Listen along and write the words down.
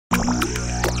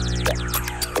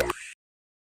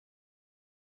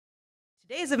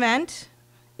Today's event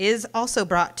is also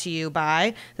brought to you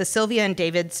by the Sylvia and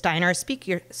David Steiner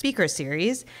Speaker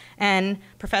Series, and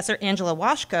Professor Angela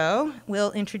Washko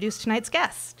will introduce tonight's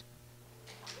guest.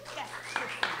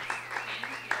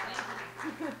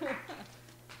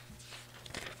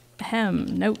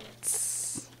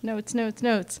 Notes.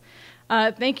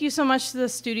 Thank you so much to the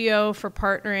studio for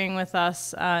partnering with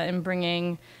us in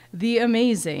bringing the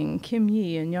amazing Kim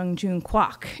Yi and young Joon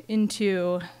Kwak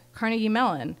into Carnegie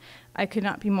Mellon. I could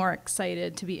not be more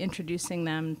excited to be introducing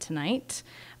them tonight.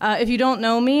 If you don't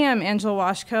know me, I'm Angela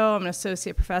Washko. I'm an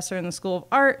associate professor in the School of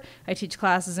Art. I teach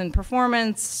classes in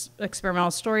performance,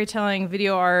 experimental storytelling,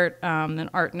 video art, and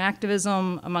art and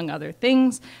activism, among other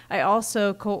things. I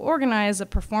also co-organize a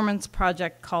performance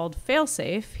project called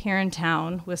Failsafe here in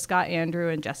town with Scott Andrew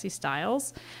and Jesse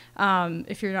Stiles.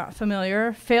 If you're not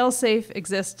familiar, Failsafe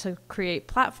exists to create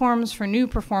platforms for new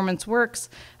performance works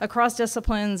across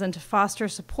disciplines and to foster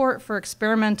support for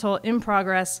experimental,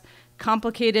 in-progress,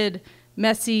 complicated,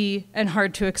 messy, and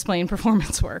hard to explain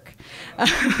performance work.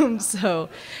 So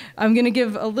I'm going to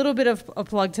give a little bit of a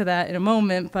plug to that in a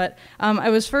moment, but I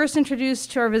was first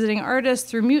introduced to our visiting artists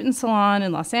through Mutant Salon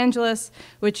in Los Angeles,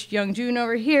 which young Joon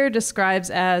over here describes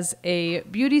as a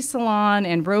beauty salon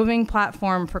and roving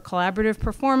platform for collaborative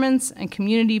performance and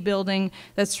community building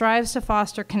that strives to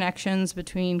foster connections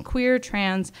between queer,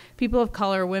 trans, people of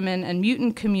color, women, and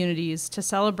mutant communities to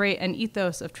celebrate an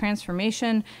ethos of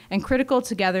transformation and critical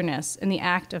togetherness in the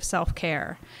act of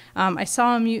self-care. I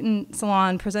saw a Mutant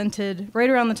Salon presented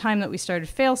right around the time that we started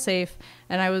Failsafe,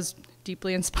 and I was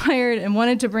deeply inspired and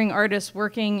wanted to bring artists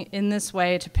working in this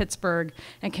way to Pittsburgh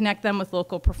and connect them with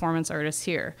local performance artists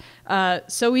here.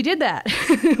 So we did that.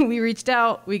 We reached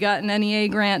out, we got an NEA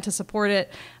grant to support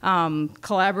it,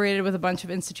 collaborated with a bunch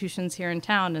of institutions here in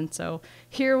town, and so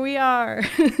here we are.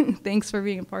 Thanks for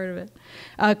being a part of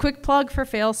it. Quick plug for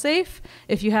Failsafe.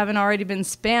 If you haven't already been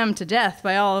spammed to death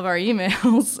by all of our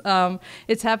emails,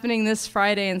 it's happening this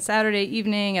Friday and Saturday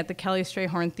evening at the Kelly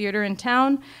Strayhorn Theater in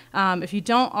town. If you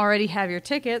don't already have your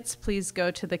tickets, please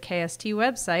go to the KST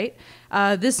website.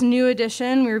 This new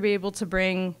edition, we will be able to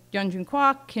bring Joon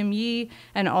Kwak, Kim Yi,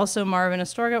 and also Marvin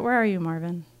Astorga. Where are you,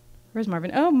 Marvin? Where's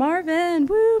Marvin? Oh, Marvin!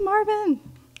 Woo, Marvin!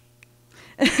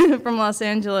 From Los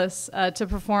Angeles to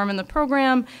perform in the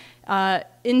program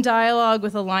in dialogue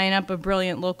with a lineup of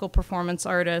brilliant local performance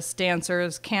artists,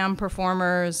 dancers, cam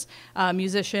performers,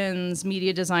 musicians,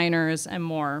 media designers, and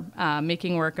more,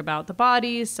 making work about the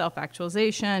body,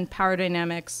 self-actualization, power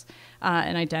dynamics,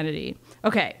 and identity.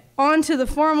 Okay, on to the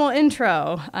formal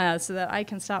intro so that I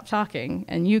can stop talking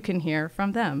and you can hear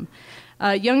from them.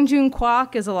 Young Joon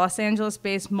Kwak is a Los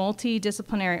Angeles-based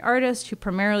multi-disciplinary artist who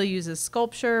primarily uses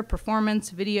sculpture, performance,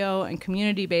 video, and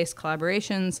community-based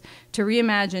collaborations to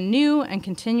reimagine new and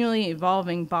continually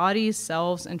evolving bodies,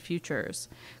 selves, and futures.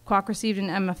 Kwak received an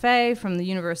MFA from the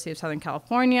University of Southern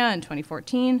California in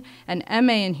 2014, an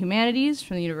MA in Humanities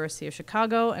from the University of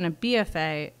Chicago, and a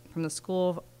BFA from the School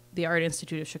of the Art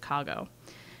Institute of Chicago.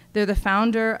 They're the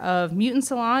founder of Mutant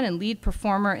Salon and lead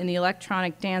performer in the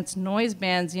electronic dance noise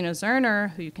band Xina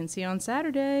Xurner, who you can see on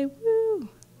Saturday. Woo!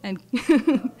 And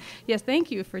yes,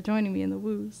 thank you for joining me in the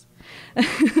woos.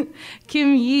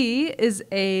 Kim Yi is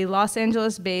a Los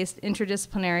Angeles-based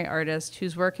interdisciplinary artist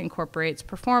whose work incorporates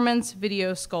performance,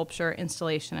 video, sculpture,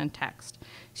 installation, and text.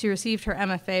 She received her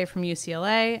MFA from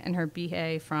UCLA and her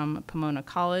BA from Pomona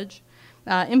College.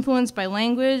 Influenced by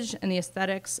language and the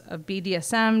aesthetics of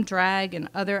BDSM, drag, and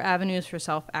other avenues for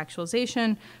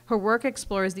self-actualization, her work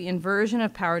explores the inversion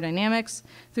of power dynamics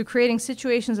through creating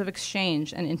situations of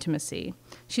exchange and intimacy.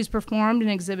 She's performed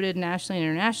and exhibited nationally and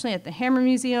internationally at the Hammer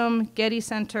Museum, Getty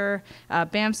Center,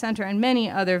 Banff Center, and many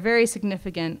other very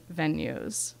significant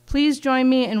venues. Please join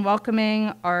me in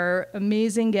welcoming our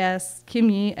amazing guests, Kim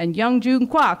Yi and young Joon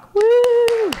Kwak.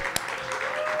 Woo!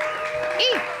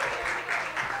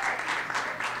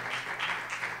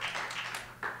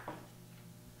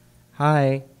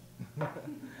 Hi,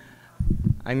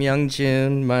 I'm young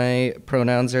Joon. My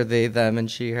pronouns are they, them, and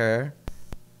she, her.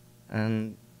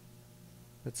 And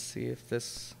let's see if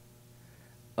this,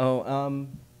 so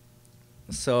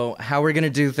how we're gonna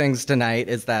do things tonight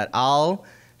is that I'll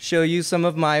show you some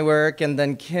of my work, and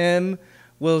then Kim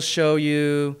will show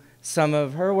you some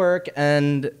of her work,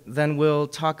 and then we'll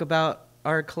talk about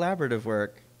our collaborative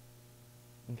work.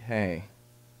 Okay.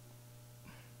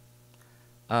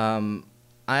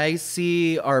 I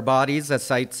see our bodies as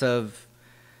sites of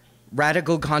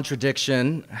radical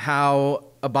contradiction, how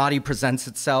a body presents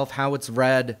itself, how it's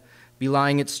read,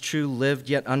 belying its true lived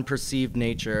yet unperceived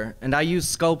nature. And I use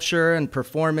sculpture and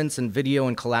performance and video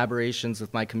and collaborations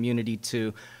with my community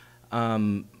to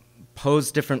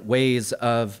pose different ways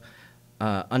of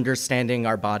understanding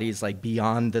our bodies like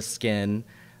beyond the skin,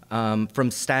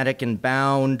 from static and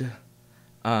bound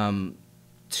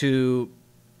to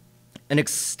an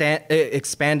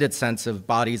expanded sense of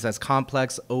bodies as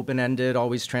complex, open-ended,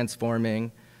 always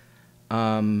transforming.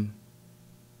 I'm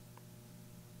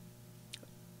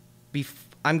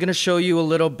going to show you a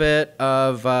little bit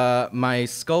of my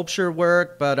sculpture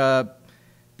work, but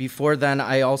before then,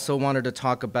 I also wanted to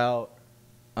talk about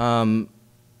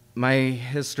my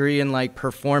history in like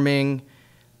performing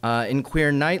in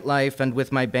queer nightlife and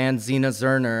with my band Xina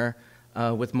Xurner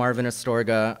with Marvin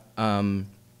Astorga,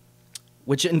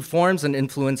 which informs and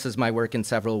influences my work in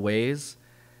several ways.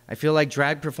 I feel like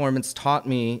drag performance taught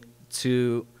me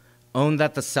to own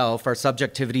that the self, our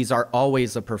subjectivities, are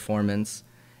always a performance.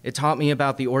 It taught me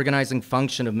about the organizing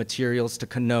function of materials to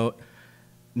connote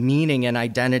meaning and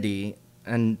identity.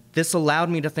 And this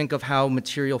allowed me to think of how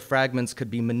material fragments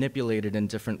could be manipulated in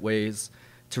different ways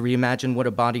to reimagine what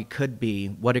a body could be,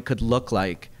 what it could look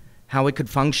like, how it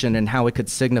could function, and how it could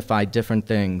signify different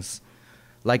things.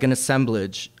 Like an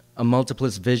assemblage, a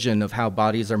multiplest vision of how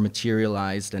bodies are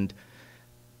materialized and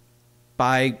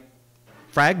by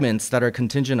fragments that are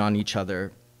contingent on each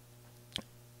other.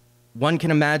 One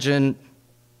can imagine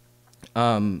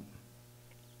one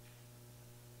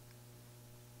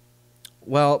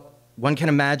can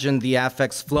imagine the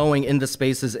affects flowing in the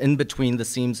spaces in between the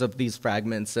seams of these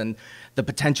fragments and the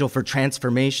potential for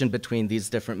transformation between these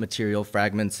different material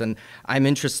fragments. And I'm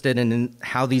interested in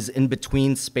how these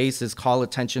in-between spaces call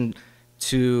attention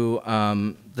to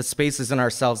the spaces in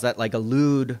ourselves that like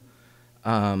elude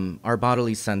our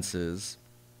bodily senses.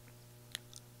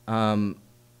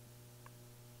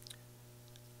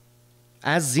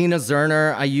 As Xina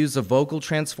Xurner, I use a vocal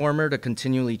transformer to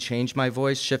continually change my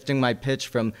voice, shifting my pitch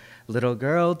from little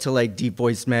girl to like deep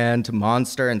voiced man to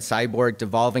monster and cyborg,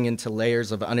 devolving into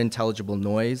layers of unintelligible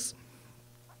noise.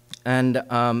 And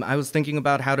I was thinking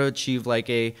about how to achieve like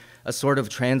a sort of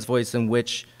trans voice in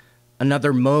which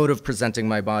another mode of presenting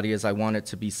my body as I want it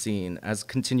to be seen, as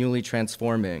continually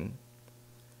transforming.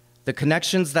 The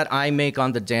connections that I make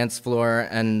on the dance floor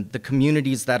and the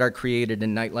communities that are created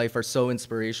in nightlife are so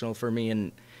inspirational for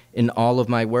me in all of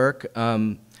my work.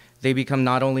 They become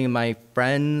not only my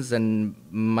friends and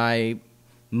my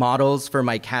models for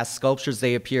my cast sculptures,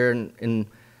 they appear in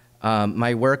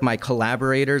my work, my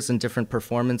collaborators in different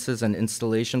performances and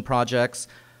installation projects,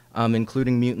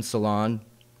 including Mutant Salon.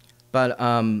 But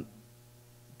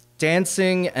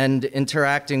dancing and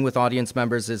interacting with audience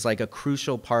members is like a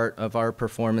crucial part of our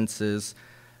performances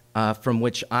from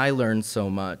which I learn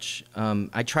so much.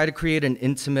 I try to create an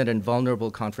intimate and vulnerable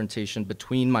confrontation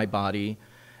between my body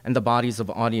and the bodies of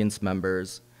audience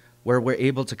members, where we're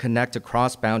able to connect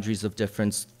across boundaries of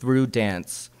difference through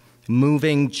dance,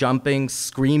 moving, jumping,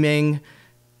 screaming,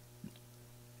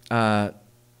 where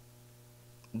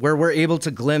we're able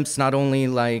to glimpse not only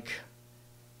like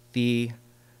the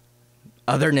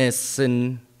otherness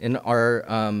in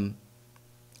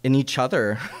each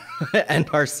other and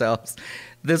ourselves,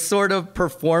 this sort of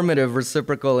performative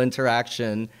reciprocal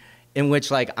interaction in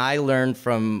which like I learn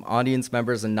from audience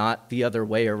members and not the other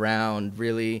way around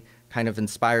really kind of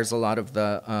inspires a lot of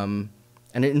the,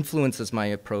 and it influences my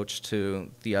approach to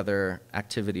the other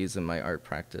activities in my art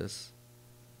practice.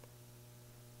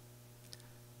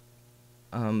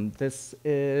 This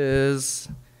is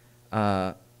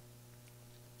a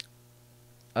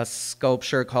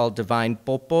sculpture called Divine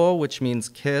Popo, which means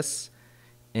kiss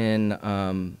in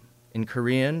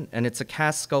Korean, and it's a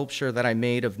cast sculpture that I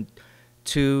made of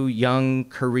two young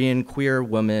Korean queer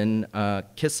women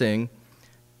kissing,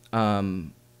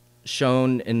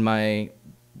 shown in my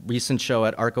recent show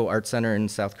at Arco Art Center in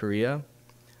South Korea.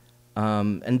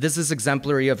 And this is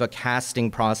exemplary of a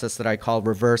casting process that I call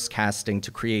reverse casting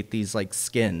to create these like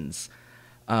skins.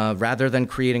 Rather than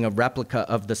creating a replica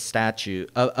of the statue,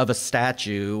 of a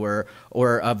statue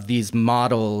or of these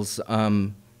models,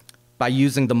 by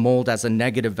using the mold as a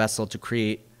negative vessel to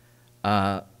create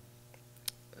the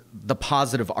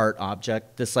positive art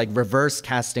object. This like reverse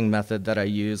casting method that I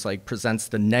use like presents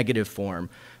the negative form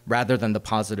rather than the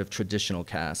positive traditional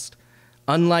cast.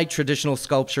 Unlike traditional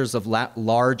sculptures of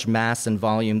large mass and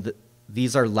volume,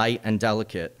 these are light and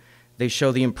delicate. They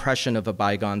show the impression of a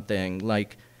bygone thing,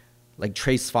 like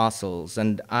trace fossils.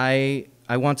 And I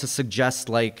want to suggest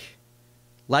like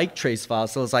trace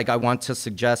fossils, like I want to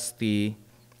suggest an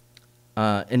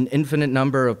infinite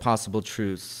number of possible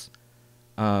truths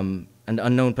and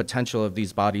unknown potential of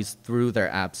these bodies through their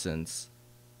absence.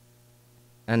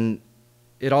 And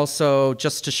it also,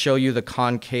 just to show you the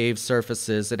concave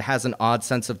surfaces, it has an odd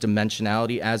sense of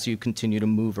dimensionality as you continue to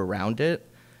move around it.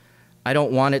 I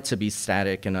don't want it to be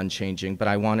static and unchanging, but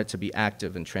I want it to be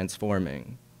active and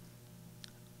transforming.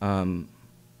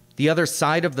 The other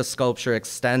side of the sculpture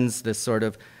extends this sort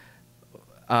of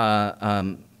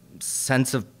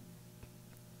sense of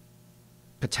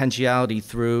potentiality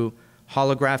through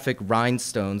holographic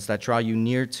rhinestones that draw you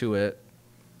near to it,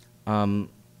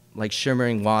 like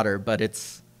shimmering water, but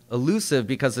it's elusive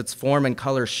because its form and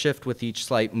color shift with each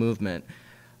slight movement.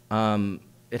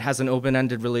 It has an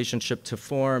open-ended relationship to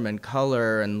form and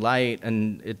color and light,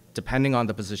 and depending on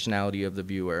the positionality of the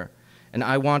viewer. And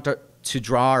I want to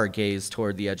draw our gaze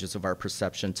toward the edges of our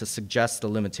perception, to suggest the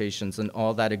limitations and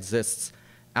all that exists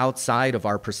outside of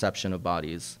our perception of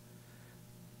bodies.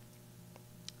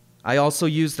 I also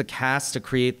use the cast to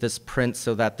create this print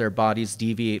so that their bodies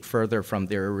deviate further from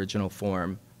their original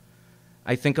form.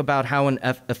 I think about how an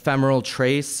ephemeral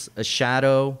trace, a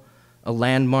shadow, a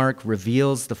landmark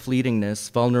reveals the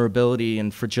fleetingness, vulnerability,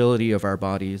 and fragility of our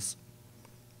bodies.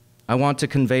 I want to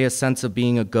convey a sense of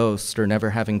being a ghost or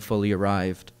never having fully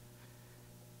arrived.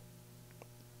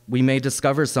 We may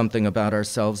discover something about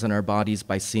ourselves and our bodies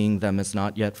by seeing them as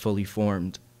not yet fully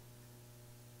formed.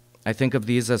 I think of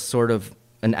these as sort of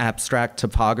an abstract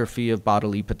topography of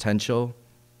bodily potential,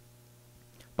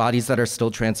 bodies that are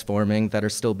still transforming, that are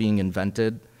still being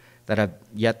invented, that have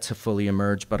yet to fully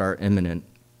emerge but are imminent.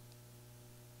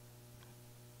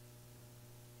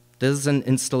 This is an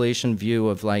installation view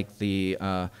of like the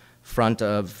front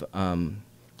of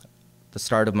the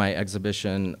start of my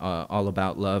exhibition, All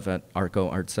About Love at Arco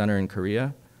Art Center in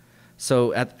Korea.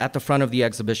 So at the front of the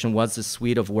exhibition was this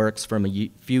suite of works from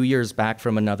a few years back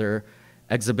from another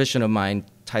exhibition of mine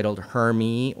titled Her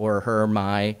Me or Her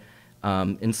My,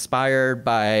 inspired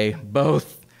by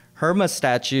both Herma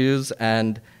statues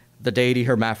and the deity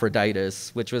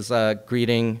Hermaphroditus, which was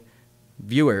greeting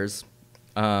viewers.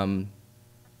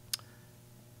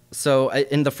 So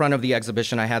in the front of the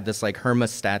exhibition, I had this like Herma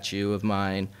statue of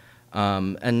mine.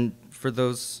 And for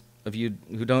those of you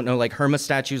who don't know, like Herma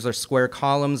statues are square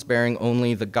columns bearing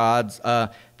only the gods, the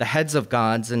heads of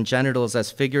gods and genitals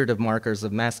as figurative markers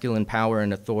of masculine power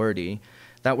and authority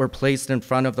that were placed in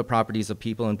front of the properties of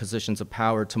people in positions of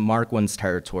power to mark one's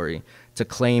territory, to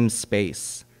claim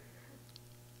space.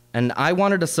 And I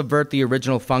wanted to subvert the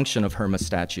original function of Herma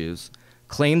statues,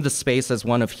 claim the space as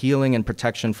one of healing and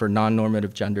protection for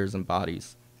non-normative genders and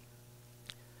bodies.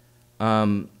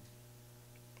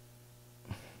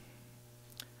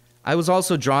 I was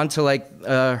also drawn to like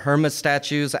Herma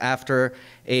statues after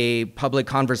a public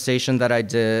conversation that I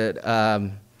did at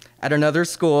another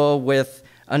school with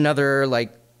another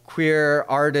like queer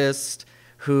artist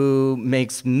who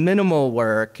makes minimal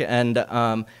work, and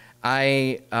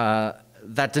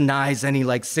that denies any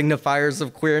like signifiers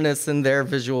of queerness in their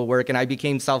visual work, and I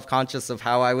became self-conscious of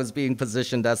how I was being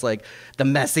positioned as like the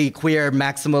messy queer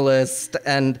maximalist,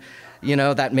 and you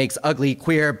know, that makes ugly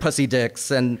queer pussy dicks.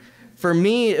 And for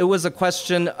me, it was a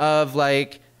question of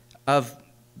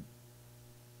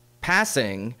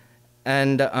passing,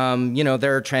 and you know,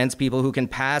 there are trans people who can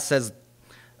pass as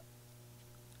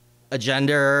a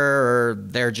gender or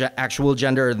their actual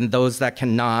gender, and those that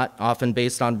cannot, often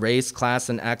based on race, class,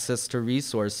 and access to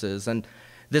resources. And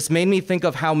this made me think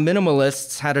of how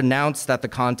minimalists had announced that the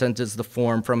content is the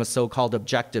form from a so-called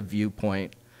objective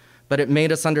viewpoint. But it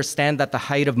made us understand that the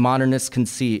height of modernist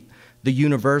conceit, the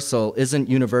universal, isn't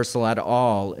universal at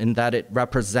all, in that it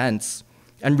represents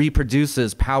and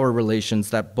reproduces power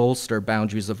relations that bolster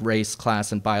boundaries of race,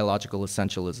 class, and biological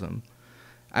essentialism.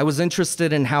 I was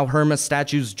interested in how Herma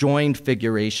statues joined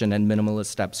figuration and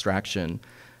minimalist abstraction.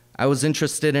 I was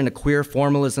interested in a queer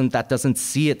formalism that doesn't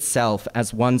see itself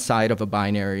as one side of a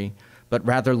binary, but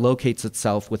rather locates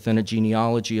itself within a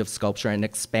genealogy of sculpture and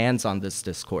expands on this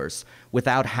discourse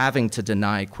without having to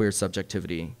deny queer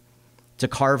subjectivity, to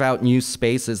carve out new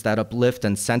spaces that uplift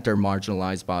and center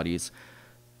marginalized bodies,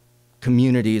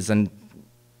 communities, and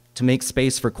to make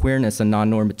space for queerness and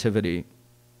non-normativity.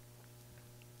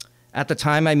 At the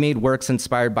time, I made works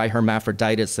inspired by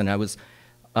Hermaphroditus, and I was,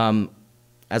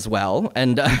 as well,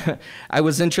 and I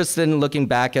was interested in looking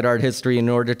back at art history in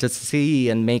order to see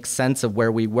and make sense of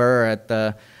where we were at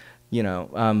the, you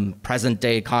know,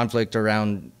 present-day conflict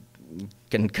around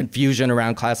and confusion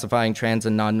around classifying trans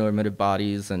and non-normative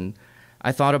bodies. And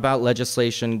I thought about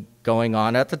legislation going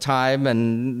on at the time,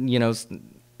 and you know,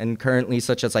 and currently,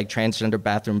 such as like transgender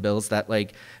bathroom bills that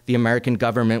like the American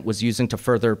government was using to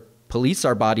further police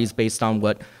our bodies based on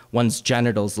what one's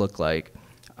genitals look like.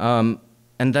 And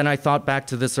then I thought back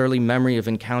to this early memory of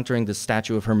encountering the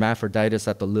statue of Hermaphroditus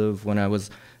at the Louvre when I was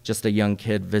just a young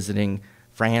kid visiting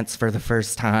France for the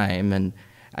first time. And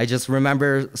I just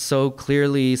remember so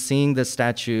clearly seeing the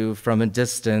statue from a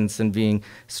distance and being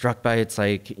struck by its,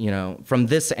 like, you know, from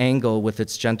this angle with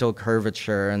its gentle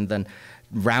curvature, and then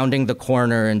rounding the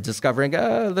corner and discovering,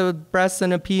 the breasts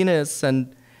and a penis.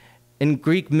 And in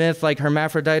Greek myth, like,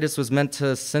 hermaphroditus was meant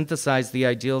to synthesize the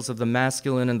ideals of the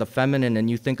masculine and the feminine, and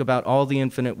you think about all the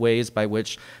infinite ways by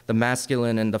which the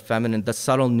masculine and the feminine, the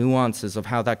subtle nuances of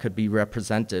how that could be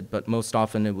represented, but most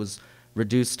often it was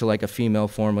reduced to like a female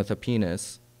form with a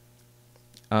penis,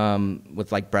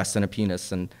 with like breasts and a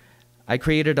penis. And I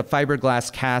created a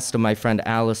fiberglass cast of my friend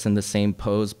Alice in the same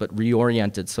pose, but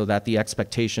reoriented so that the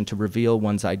expectation to reveal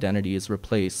one's identity is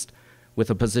replaced with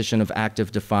a position of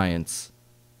active defiance.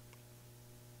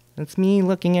 That's me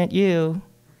looking at you.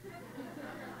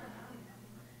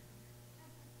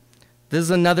 This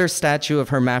is another statue of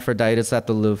Hermaphroditus at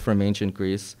the Louvre from ancient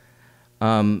Greece.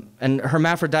 And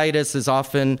hermaphroditus is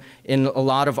often, in a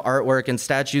lot of artwork and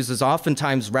statues, is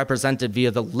oftentimes represented via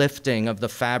the lifting of the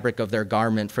fabric of their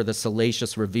garment for the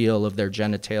salacious reveal of their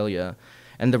genitalia.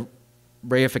 And the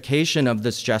reification of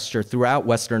this gesture throughout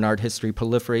Western art history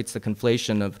proliferates the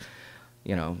conflation of,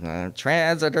 you know,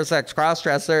 trans, intersex,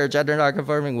 cross-dresser, gender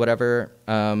non-conforming, whatever,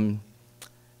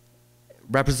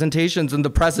 representations in the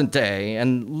present day.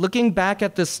 And looking back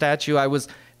at this statue, I was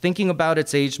thinking about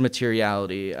its aged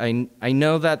materiality. I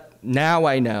know that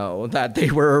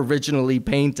they were originally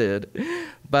painted,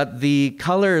 but the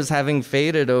colors having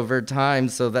faded over time,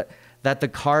 so that the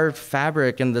carved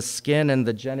fabric and the skin and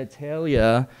the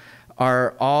genitalia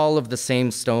are all of the same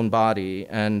stone body.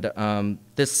 And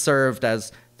this served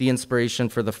as the inspiration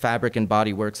for the fabric and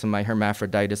body works in my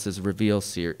Hermaphroditus' Reveal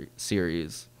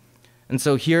series. And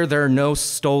so here there are no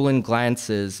stolen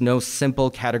glances, no simple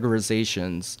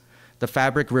categorizations. The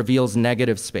fabric reveals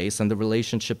negative space, and the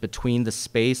relationship between the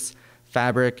space,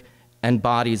 fabric, and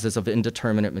bodies is of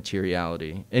indeterminate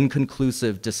materiality,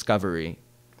 inconclusive discovery.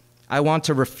 I want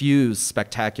to refuse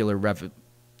spectacular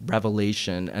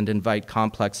revelation and invite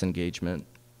complex engagement.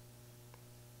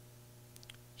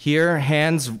 Here,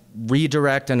 hands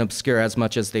redirect and obscure as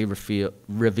much as they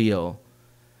reveal,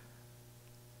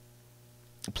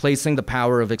 placing the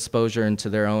power of exposure into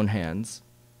their own hands.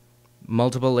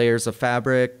 Multiple layers of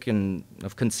fabric and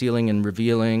of concealing and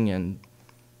revealing, and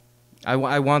I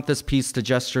want this piece to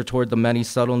gesture toward the many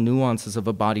subtle nuances of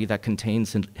a body that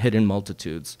contains hidden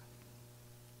multitudes.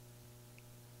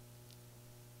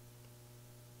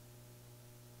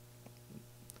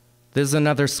 This is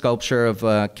another sculpture of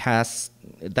a cast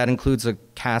that includes a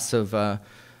cast of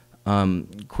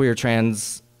queer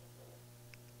trans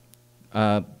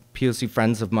POC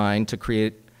friends of mine to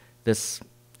create this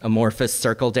amorphous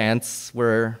circle dance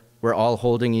where we're all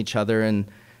holding each other in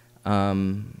a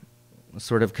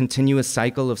sort of continuous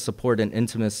cycle of support and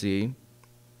intimacy.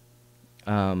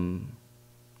 Oh,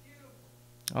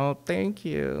 thank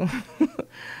you.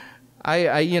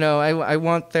 I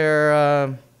want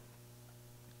their,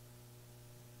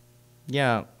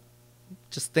 yeah,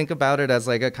 just think about it as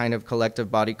like a kind of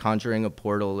collective body conjuring a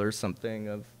portal or something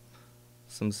of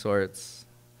some sorts.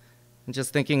 And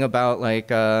just thinking about like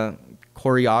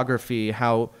choreography,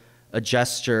 how a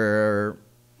gesture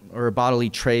or a bodily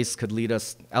trace could lead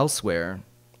us elsewhere,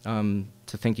 to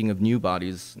thinking of new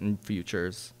bodies and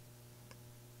futures.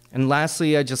 And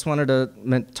lastly, I just wanted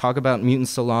to talk about Mutant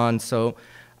Salon. So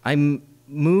I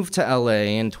moved to LA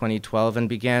in 2012 and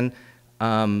began,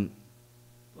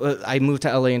 I moved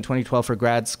to LA in 2012 for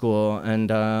grad school and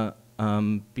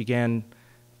began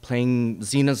playing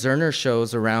Xina Xurner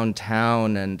shows around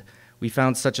town, and we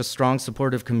found such a strong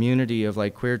supportive community of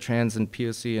like queer, trans, and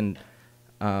POC and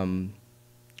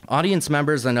audience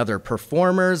members and other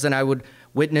performers, and I would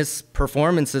witness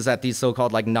performances at these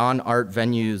so-called like non-art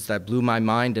venues that blew my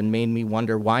mind and made me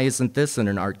wonder, why isn't this in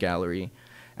an art gallery?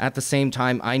 At the same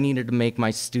time, I needed to make my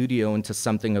studio into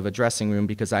something of a dressing room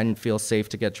because I didn't feel safe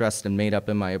to get dressed and made up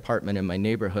in my apartment in my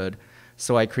neighborhood,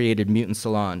 so I created Mutant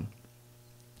Salon.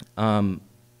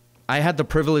 I had the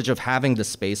privilege of having the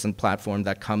space and platform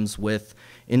that comes with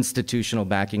institutional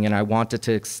backing, and I wanted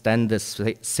to extend this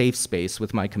safe space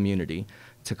with my community,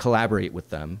 to collaborate with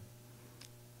them.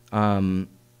 And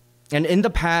in the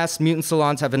past, Mutant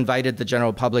Salons have invited the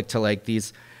general public to like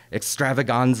these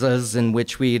extravaganzas in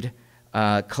which we'd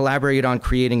collaborate on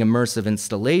creating immersive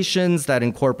installations that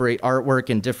incorporate artwork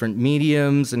in different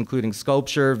mediums, including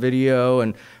sculpture, video,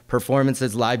 and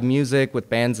performances, live music with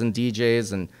bands and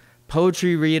DJs, and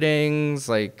poetry readings,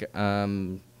 like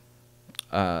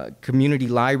community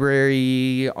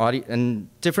library,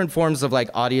 and different forms of like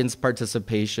audience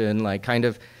participation, like kind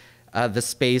of the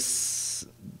space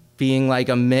being like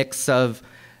a mix of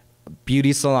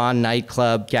beauty salon,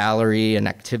 nightclub, gallery, and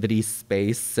activity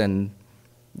space. And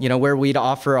where we'd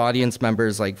offer audience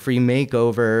members like free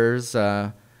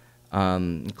makeovers,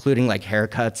 including like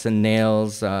haircuts and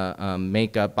nails,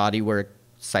 makeup, bodywork,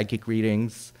 psychic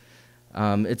readings.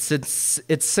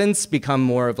 It's since become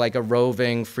more of like a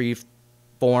roving,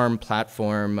 free-form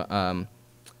platform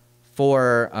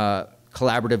for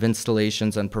collaborative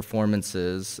installations and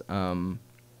performances.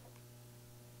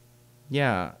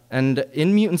 Yeah, and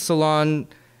in Mutant Salon,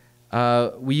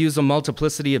 we use a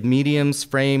multiplicity of mediums,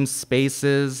 frames,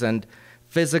 spaces, and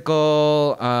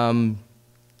physical and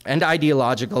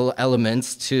ideological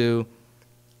elements to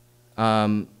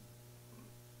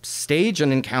stage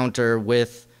an encounter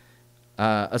with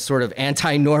a sort of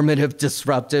anti-normative,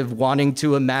 disruptive, wanting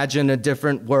to imagine a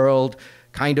different world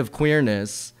kind of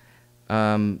queerness.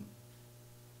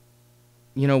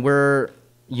 We're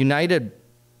united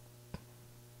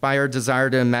by our desire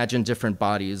to imagine different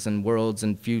bodies and worlds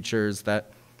and futures that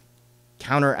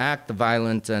counteract the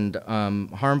violent and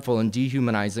harmful and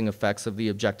dehumanizing effects of the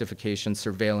objectification,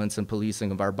 surveillance, and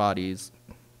policing of our bodies.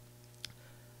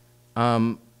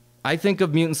 I think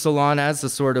of Mutant Salon as a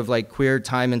sort of like queer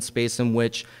time and space in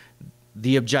which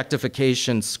the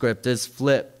objectification script is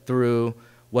flipped through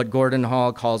what Gordon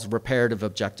Hall calls reparative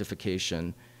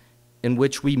objectification, in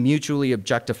which we mutually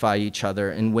objectify each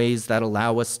other in ways that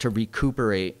allow us to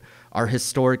recuperate our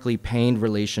historically pained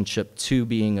relationship to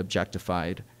being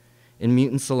objectified. In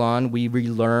Mutant Salon, we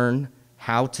relearn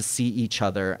how to see each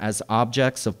other as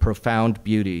objects of profound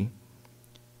beauty.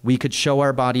 We could show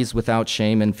our bodies without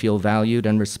shame and feel valued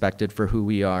and respected for who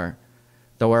we are.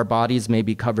 Though our bodies may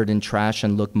be covered in trash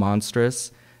and look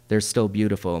monstrous, they're still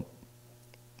beautiful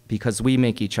because we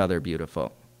make each other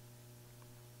beautiful.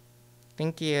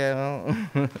 Thank you.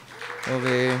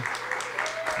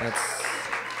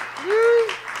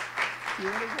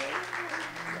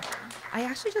 I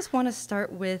actually just want to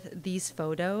start with these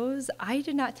photos. I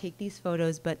did not take these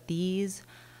photos, but these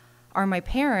are my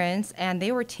parents, and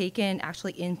they were taken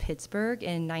actually in Pittsburgh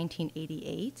in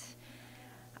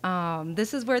 1988.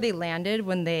 This is where they landed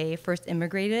when they first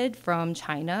immigrated from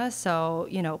China. So,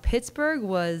 Pittsburgh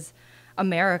was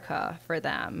America for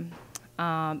them.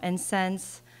 And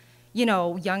since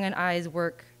Young and I's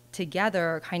work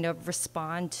together kind of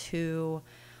respond to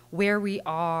where we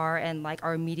are and like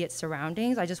our immediate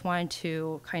surroundings, I just wanted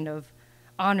to kind of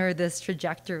honor this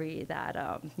trajectory that,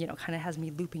 kind of has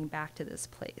me looping back to this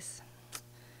place.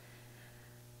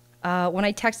 When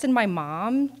I texted my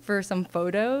mom for some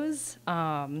photos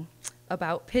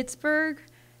about Pittsburgh,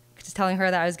 just telling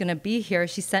her that I was gonna be here,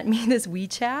 she sent me this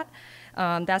WeChat.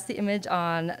 That's the image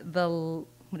on the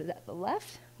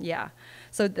left? Yeah.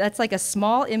 So that's like a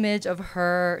small image of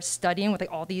her studying with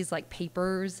like all these like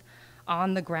papers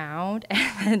on the ground,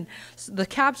 and the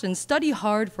caption, "Study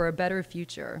hard for a better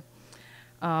future."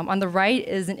 On the right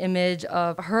is an image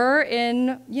of her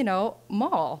in,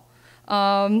 mall.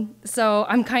 So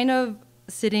I'm kind of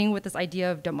sitting with this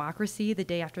idea of democracy the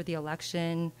day after the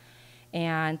election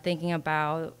and thinking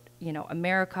about,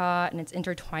 America and its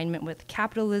intertwinement with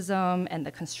capitalism and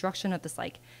the construction of this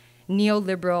like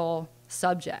neoliberal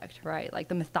subject, right? Like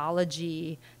the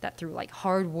mythology that through like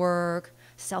hard work,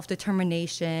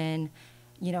 self-determination,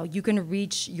 you can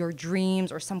reach your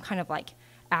dreams or some kind of like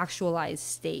actualized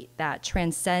state that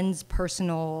transcends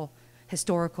personal,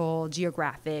 historical,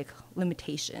 geographic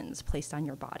limitations placed on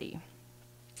your body.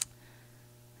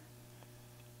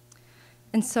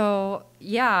 And so,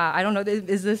 yeah, I don't know,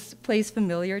 is this place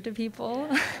familiar to people?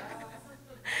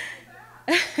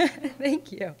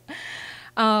 Thank you.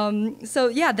 So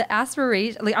yeah, the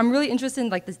aspiration, like I'm really interested in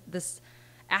like this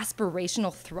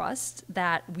aspirational thrust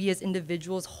that we as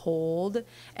individuals hold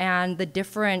and the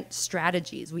different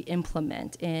strategies we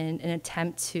implement in an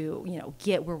attempt to,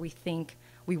 get where we think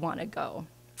we want to go.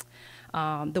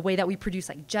 The way that we produce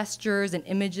like gestures and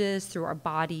images through our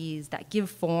bodies that give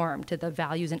form to the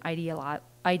values and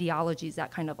ideologies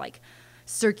that kind of like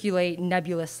circulate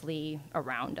nebulously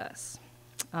around us.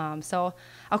 So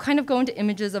I'll kind of go into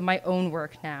images of my own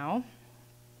work now.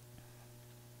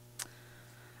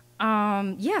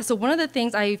 So one of the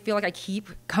things I feel like I keep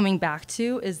coming back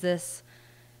to is this,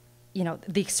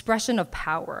 the expression of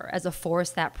power as a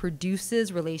force that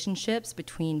produces relationships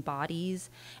between bodies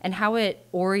and how it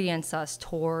orients us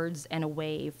towards and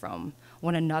away from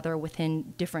one another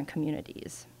within different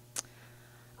communities.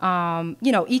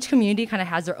 Each community kind of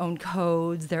has their own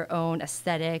codes, their own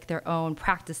aesthetic, their own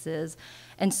practices.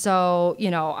 And so,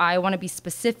 I want to be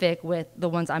specific with the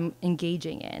ones I'm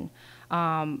engaging in.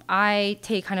 I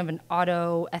take kind of an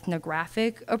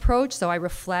auto-ethnographic approach, so I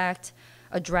reflect,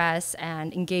 address,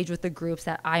 and engage with the groups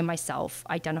that I myself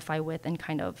identify with and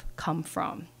kind of come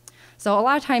from. So a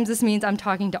lot of times this means I'm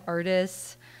talking to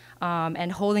artists,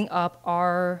 and holding up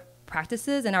our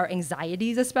practices and our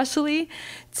anxieties especially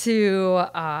to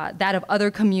that of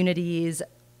other communities,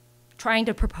 trying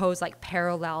to propose like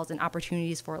parallels and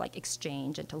opportunities for like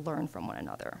exchange and to learn from one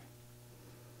another.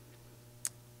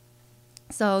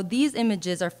 So these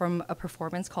images are from a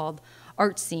performance called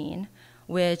Art Scene,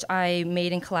 which I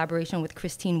made in collaboration with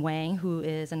Christine Wang, who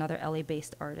is another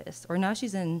LA-based artist, or now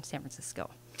she's in San Francisco.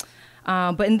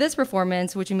 But in this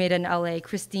performance, which we made in LA,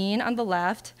 Christine on the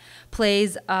left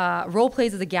role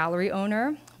plays as a gallery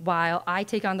owner, while I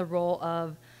take on the role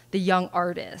of the young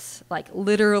artist, like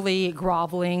literally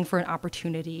groveling for an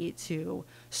opportunity to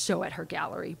show at her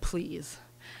gallery, please.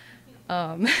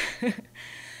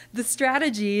 The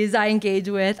strategies I engage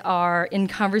with are in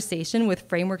conversation with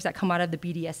frameworks that come out of the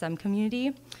BDSM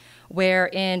community,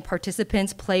 wherein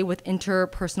participants play with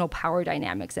interpersonal power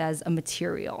dynamics as a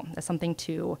material, as something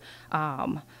to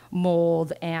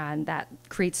mold, and that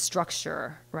creates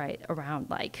structure, right, around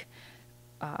like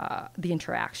the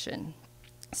interaction.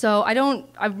 So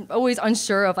I'm always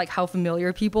unsure of like how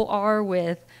familiar people are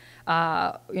with,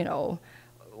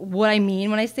 what I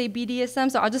mean when I say BDSM.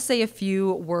 So I'll just say a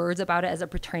few words about it as it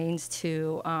pertains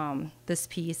to this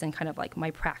piece and kind of like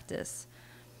my practice.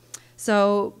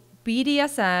 So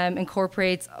BDSM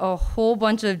incorporates a whole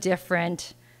bunch of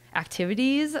different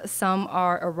activities. Some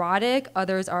are erotic,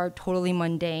 others are totally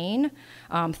mundane.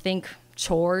 Think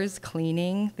chores,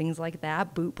 cleaning, things like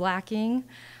that, boot blacking,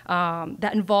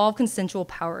 that involve consensual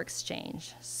power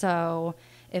exchange. So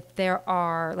if there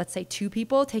are, let's say, two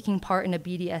people taking part in a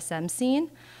BDSM scene,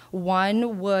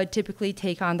 one would typically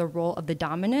take on the role of the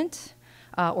dominant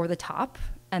or the top,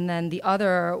 and then the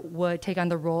other would take on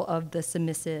the role of the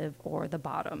submissive or the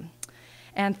bottom.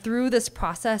 And through this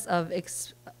process of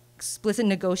explicit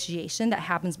negotiation that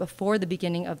happens before the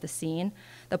beginning of the scene,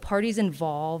 the parties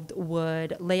involved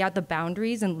would lay out the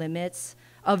boundaries and limits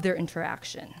of their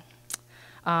interaction.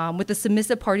 With the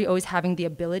submissive party always having the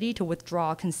ability to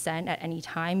withdraw consent at any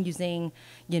time using,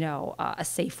 a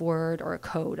safe word or a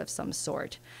code of some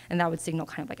sort, and that would signal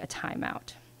kind of like a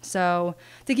timeout. So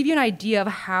to give you an idea of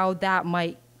how that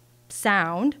might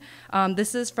sound,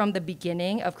 this is from the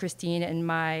beginning of Christine and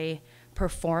my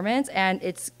performance, and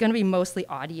it's going to be mostly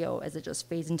audio as it just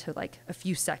fades into like a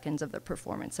few seconds of the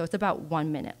performance. So it's about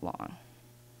 1 minute long.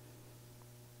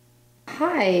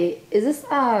 Hi, is this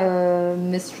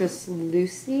Mistress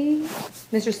Lucy?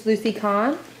 Mistress Lucy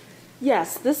Khan?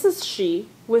 Yes, this is she.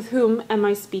 With whom am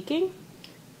I speaking?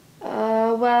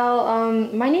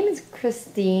 My name is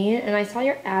Christine, and I saw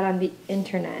your ad on the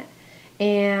internet,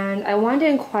 and I wanted to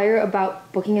inquire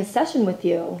about booking a session with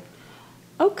you.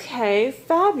 Okay,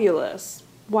 fabulous.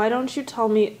 Why don't you tell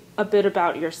me a bit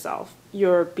about yourself,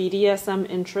 your BDSM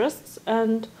interests,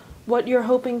 and what you're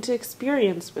hoping to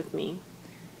experience with me?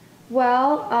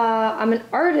 Well, I'm an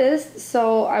artist,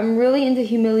 so I'm really into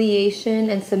humiliation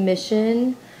and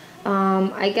submission.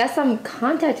 I guess I'm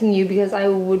contacting you because I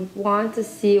would want to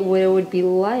see what it would be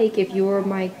like if you were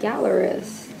my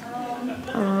gallerist.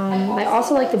 I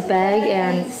also like to beg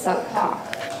and suck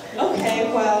cock.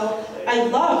 Okay, well, I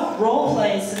love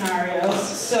role-play scenarios,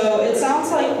 so it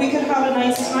sounds like we could have a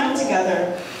nice time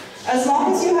together. As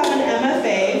long as you have an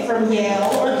MFA from Yale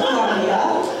or Columbia,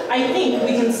 I think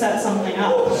we can set something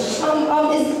up.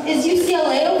 Is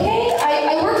UCLA okay?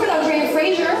 I work with Andrea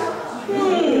Frazier.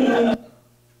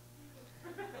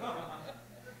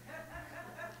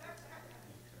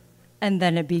 And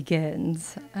then it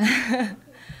begins.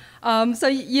 So,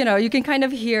 you can kind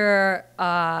of hear,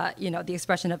 the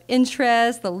expression of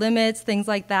interest, the limits, things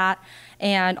like that,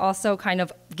 and also kind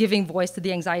of giving voice to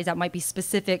the anxieties that might be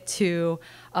specific to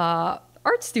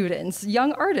art students,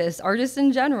 young artists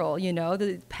in general,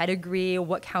 the pedigree,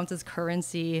 what counts as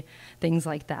currency, things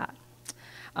like that.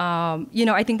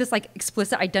 I think this like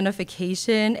explicit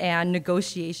identification and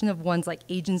negotiation of one's like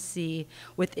agency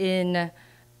within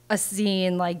a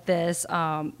scene like this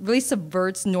really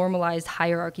subverts normalized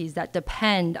hierarchies that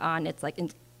depend on its like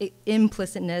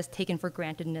implicitness, taken for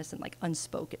grantedness, and like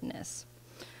unspokenness.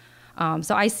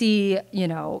 So I see,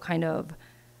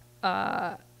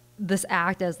 this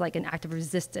act as like an act of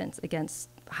resistance against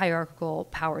hierarchical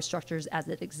power structures as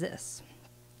it exists,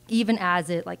 even as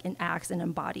it like enacts and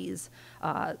embodies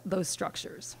those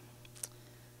structures.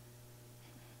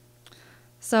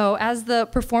 So as the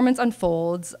performance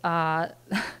unfolds, the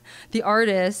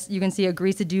artist, you can see,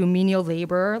 agrees to do menial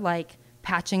labor like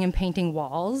patching and painting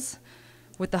walls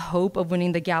with the hope of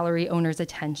winning the gallery owner's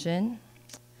attention.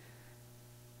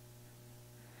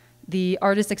 The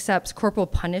artist accepts corporal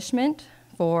punishment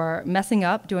for messing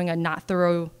up, doing a not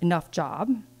thorough enough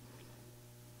job,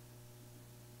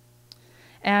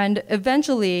 and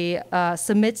eventually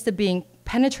submits to being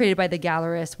penetrated by the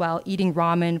gallerist while eating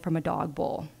ramen from a dog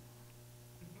bowl.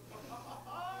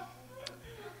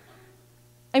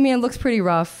 I mean, it looks pretty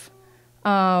rough.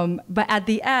 But at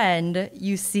the end,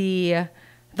 you see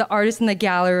the artist and the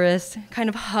gallerist kind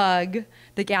of hug.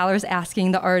 The gallerist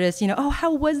asking the artist, oh,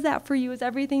 how was that for you? Is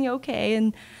everything okay?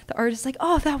 And the artist's like,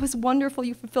 oh, that was wonderful.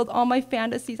 You fulfilled all my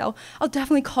fantasies. I'll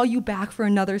definitely call you back for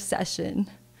another session.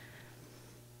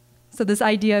 So this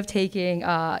idea of taking,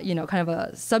 kind of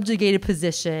a subjugated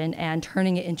position and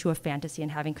turning it into a fantasy and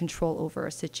having control over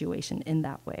a situation in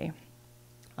that way.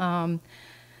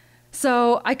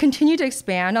 So I continue to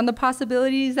expand on the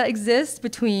possibilities that exist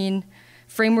between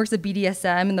frameworks of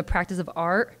BDSM and the practice of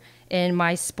art in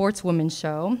my Sportswoman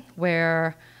show,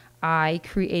 where I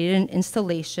created an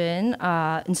installation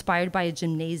inspired by a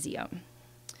gymnasium.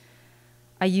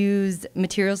 I used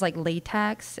materials like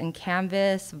latex and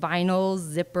canvas, vinyls,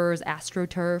 zippers,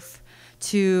 astroturf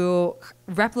to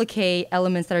replicate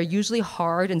elements that are usually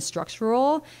hard and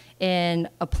structural in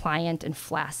a pliant and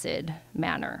flaccid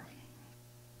manner.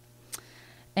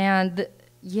 And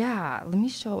yeah, let me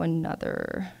show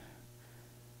another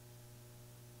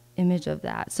image of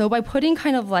that. So by putting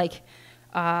kind of like,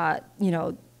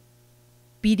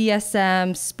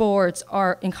 BDSM, sports,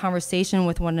 art in conversation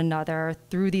with one another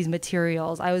through these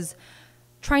materials, I was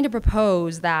trying to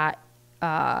propose that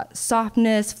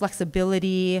softness,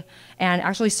 flexibility, and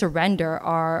actually surrender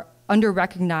are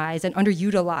under-recognized and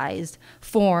underutilized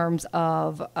forms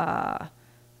of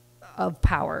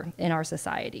power in our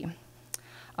society.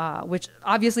 Which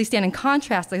obviously stand in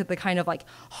contrast to the kind of like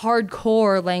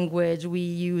hardcore language we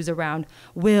use around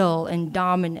will and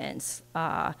dominance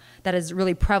that is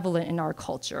really prevalent in our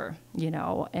culture,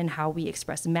 and how we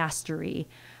express mastery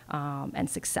and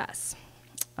success.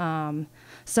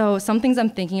 So some things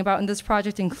I'm thinking about in this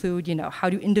project include,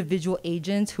 how do individual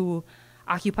agents who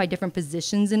occupy different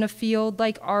positions in a field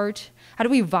like art, how do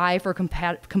we vie for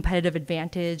competitive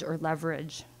advantage or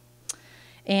leverage?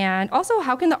 And also,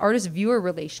 how can the artist-viewer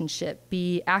relationship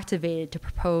be activated to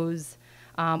propose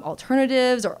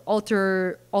alternatives or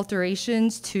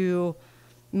alterations to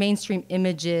mainstream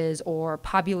images or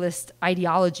populist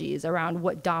ideologies around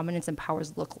what dominance and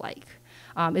powers look like?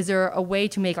 Is there a way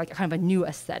to make like a kind of a new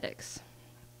aesthetics?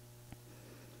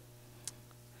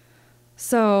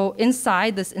 So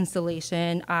inside this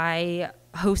installation, I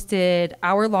hosted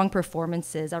hour-long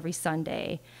performances every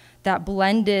Sunday that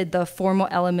blended the formal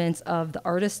elements of the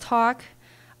artist talk,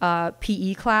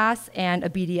 PE class, and a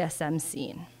BDSM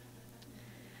scene.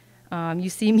 You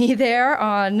see me there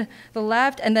on the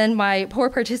left, and then my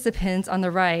poor participants on the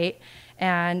right.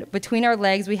 And between our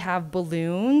legs, we have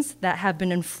balloons that have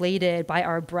been inflated by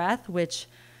our breath, which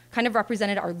kind of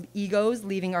represented our egos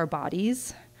leaving our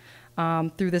bodies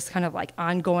through this kind of like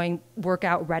ongoing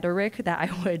workout rhetoric that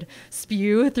I would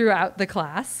spew throughout the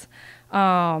class.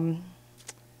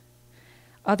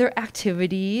 Other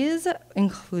activities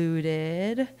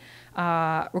included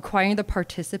requiring the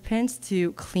participants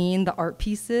to clean the art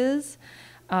pieces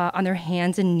on their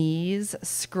hands and knees,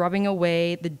 scrubbing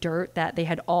away the dirt that they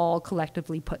had all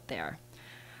collectively put there.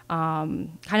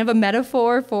 Kind of a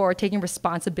metaphor for taking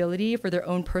responsibility for their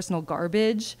own personal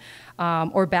garbage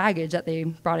or baggage that they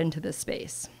brought into this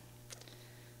space.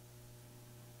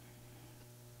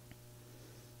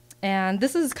 And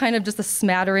this is kind of just a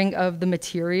smattering of the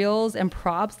materials and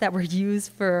props that were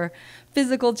used for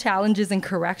physical challenges and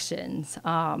corrections.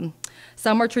 Some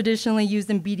are traditionally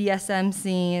used in BDSM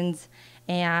scenes,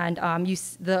 and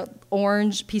the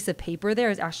orange piece of paper there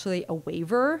is actually a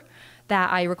waiver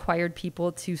that I required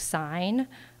people to sign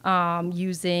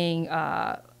using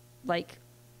like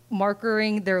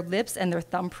markering their lips and their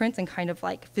thumbprints and kind of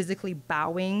like physically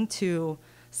bowing to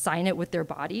sign it with their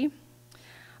body.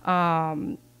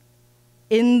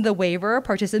 In the waiver,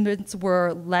 participants were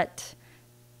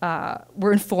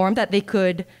informed that they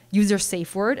could use their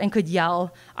safe word and could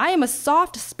yell, "I am a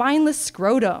soft, spineless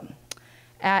scrotum,"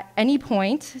 at any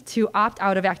point to opt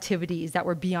out of activities that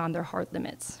were beyond their hard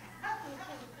limits.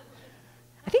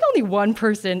 I think only one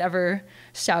person ever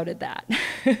shouted that.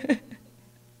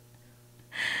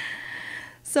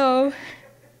 So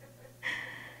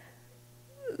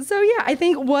yeah, I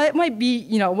think what might be,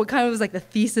 what kind of was like the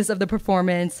thesis of the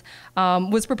performance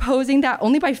was proposing that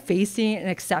only by facing and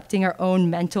accepting our own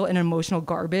mental and emotional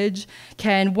garbage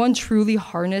can one truly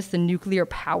harness the nuclear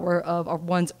power of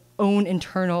one's own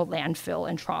internal landfill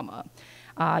and trauma,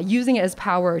 using it as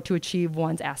power to achieve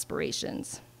one's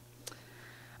aspirations.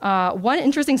 One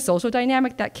interesting social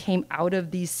dynamic that came out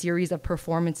of these series of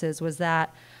performances was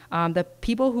that the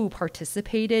people who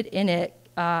participated in it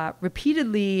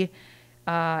repeatedly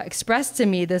expressed to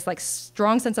me this like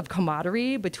strong sense of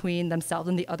camaraderie between themselves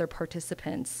and the other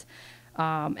participants,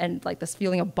 and like this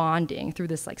feeling of bonding through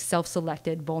this like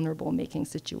self-selected, vulnerable making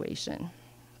situation.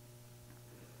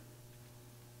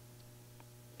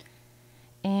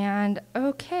 And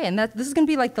okay, and this is gonna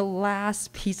be like the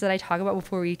last piece that I talk about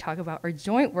before we talk about our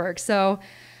joint work. So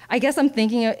I guess I'm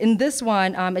thinking in this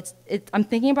one, I'm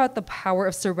thinking about the power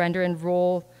of surrender and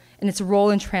its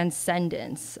role in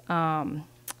transcendence.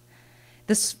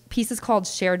 This piece is called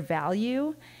Shared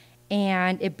Value,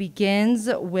 and it begins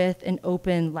with an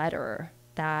open letter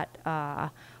that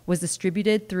was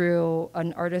distributed through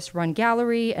an artist-run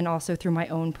gallery and also through my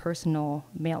own personal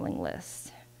mailing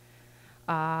list.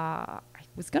 I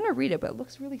was gonna read it, but it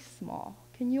looks really small.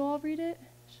 Can you all read it?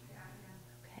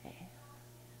 Okay.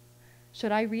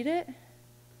 Should I read it?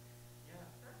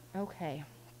 Okay.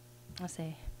 I'll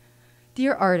say,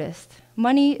 "Dear artist,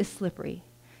 money is slippery.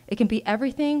 It can be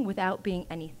everything without being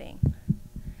anything.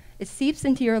 It seeps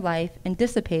into your life and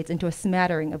dissipates into a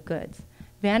smattering of goods,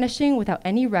 vanishing without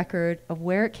any record of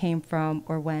where it came from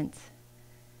or went.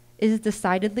 It is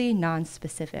decidedly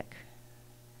non-specific.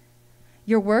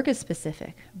 Your work is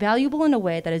specific, valuable in a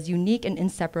way that is unique and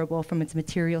inseparable from its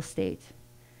material state.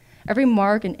 Every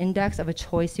mark and index of a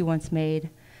choice you once made,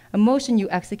 a motion you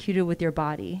executed with your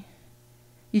body.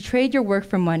 You trade your work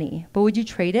for money, but would you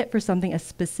trade it for something as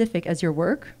specific as your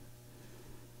work?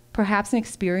 Perhaps an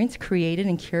experience created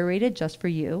and curated just for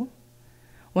you,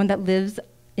 one that lives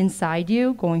inside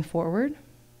you going forward?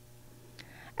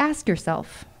 Ask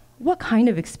yourself, what kind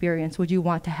of experience would you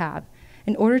want to have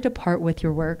in order to part with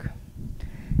your work?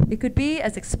 It could be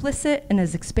as explicit and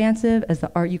as expansive as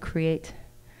the art you create,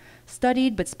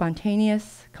 studied but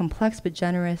spontaneous, complex but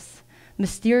generous,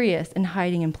 mysterious and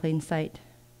hiding in plain sight.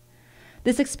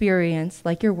 This experience,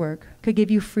 like your work, could give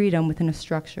you freedom within a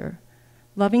structure,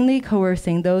 lovingly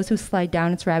coercing those who slide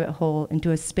down its rabbit hole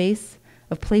into a space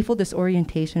of playful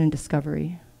disorientation and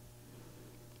discovery.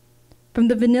 From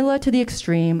the vanilla to the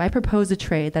extreme, I propose a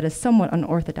trade that is somewhat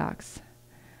unorthodox.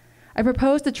 I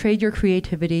propose to trade your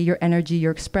creativity, your energy,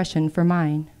 your expression for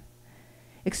mine.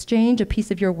 Exchange a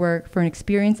piece of your work for an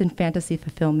experience in fantasy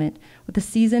fulfillment with a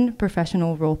seasoned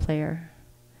professional role player.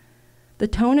 The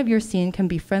tone of your scene can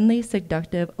be friendly,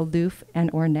 seductive, aloof,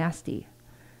 and/or nasty.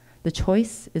 The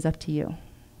choice is up to you.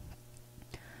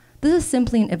 This is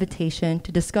simply an invitation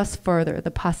to discuss further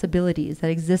the possibilities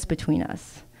that exist between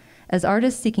us as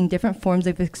artists seeking different forms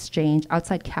of exchange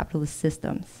outside capitalist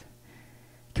systems.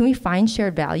 Can we find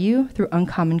shared value through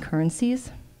uncommon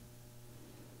currencies?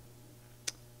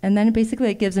 And then basically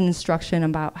it gives an instruction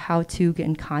about how to get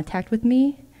in contact with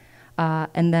me.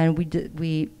 And then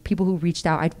people who reached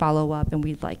out, I'd follow up and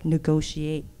we'd like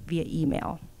negotiate via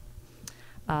email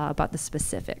about the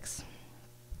specifics.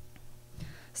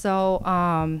 So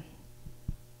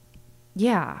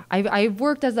yeah, I've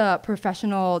worked as a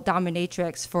professional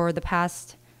dominatrix for the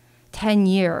past 10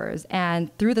 years.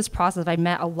 And through this process, I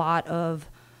met a lot of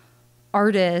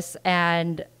artists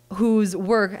and whose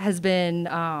work has been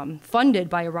funded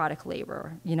by erotic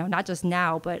labor, not just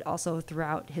now, but also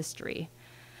throughout history.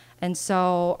 And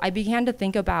so I began to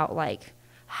think about like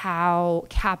how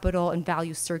capital and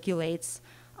value circulates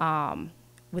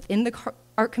within the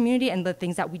art community and the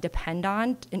things that we depend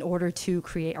on in order to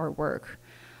create our work.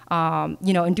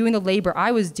 In doing the labor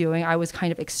I was doing, I was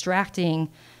kind of extracting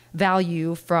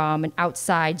value from an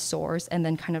outside source and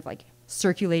then kind of like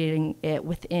circulating it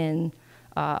within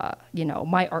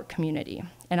my art community.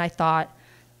 And I thought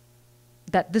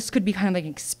that this could be kind of like an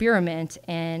experiment,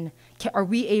 and are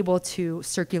we able to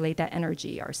circulate that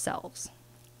energy ourselves?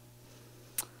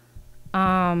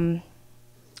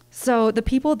 So the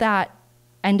people that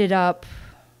ended up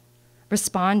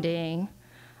responding,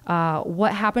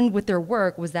 what happened with their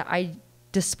work was that I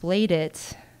displayed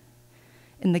it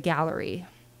in the gallery.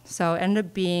 So it ended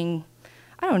up being,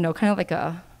 I don't know, kind of like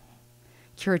a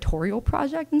curatorial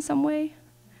project in some way.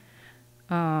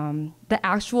 The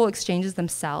actual exchanges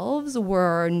themselves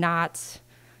were not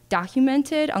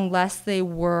documented unless they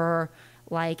were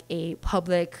like a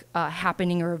public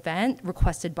happening or event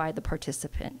requested by the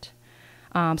participant.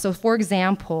 So for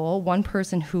example, one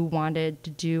person who wanted to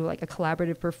do like a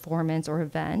collaborative performance or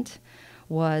event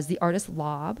was the artist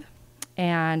Lob.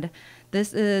 And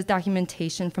this is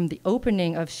documentation from the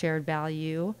opening of Shared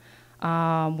Value,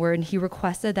 where he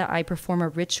requested that I perform a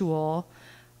ritual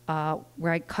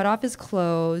where I cut off his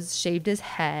clothes, shaved his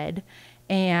head,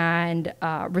 and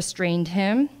restrained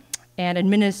him, and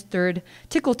administered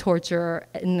tickle torture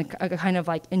in a kind of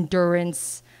like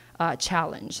endurance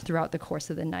challenge throughout the course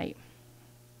of the night.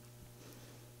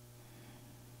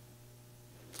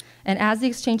 And as the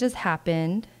exchanges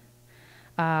happened,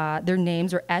 Their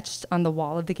names were etched on the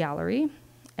wall of the gallery.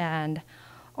 And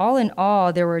all in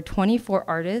all, there were 24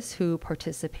 artists who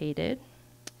participated.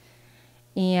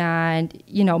 And,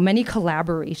 you know, many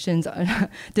collaborations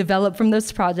developed from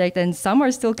this project, and some are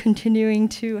still continuing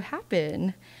to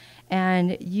happen.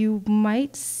 And you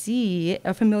might see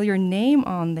a familiar name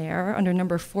on there under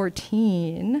number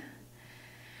 14,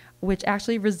 which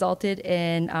actually resulted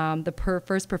in the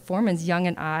first performance Young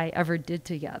and I ever did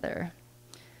together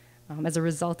as a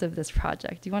result of this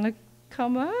project. Do you want to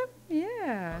come up?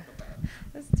 Yeah.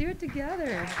 Let's do it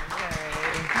together.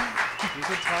 You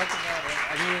could talk about it.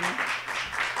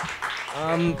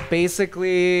 I mean,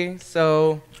 basically,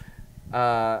 so,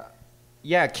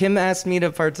 yeah, Kim asked me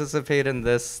to participate in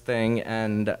this thing,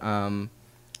 and I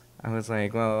was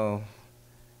like, well,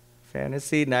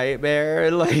 fantasy nightmare,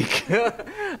 like,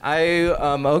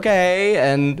 okay,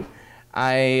 and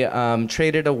I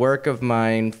traded a work of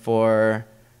mine for,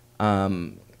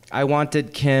 I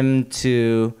wanted Kim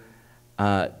to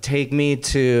take me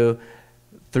through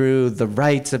the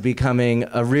rites of becoming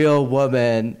a real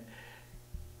woman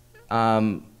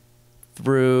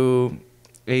through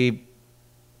a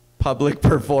public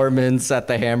performance at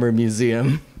the Hammer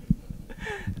Museum.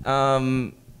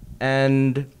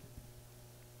 And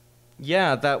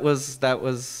yeah, that was,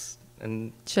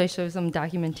 and should I show some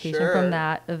documentation Sure. from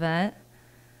that event?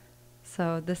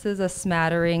 So this is a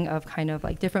smattering of kind of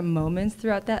like different moments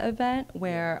throughout that event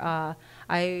where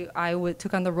I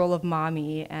took on the role of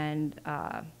mommy and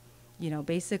you know,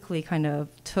 basically kind of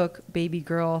took baby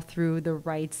girl through the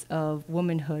rites of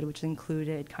womanhood, which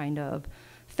included kind of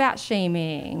fat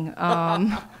shaming,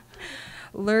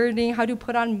 learning how to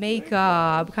put on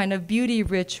makeup, kind of beauty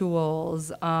rituals,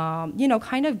 you know,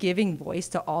 kind of giving voice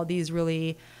to all these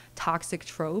really toxic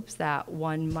tropes that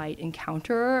one might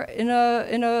encounter in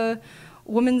a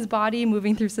woman's body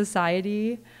moving through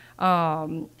society.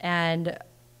 And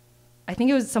I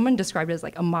think it was, someone described it as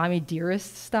like a mommy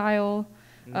dearest style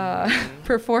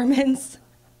performance.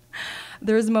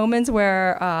 There's moments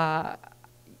where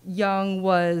Young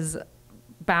was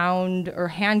bound or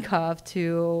handcuffed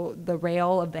to the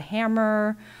rail of the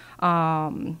hammer.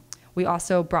 We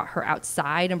also brought her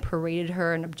outside and paraded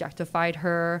her and objectified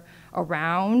her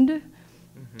around.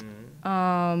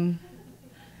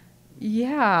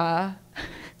 Yeah.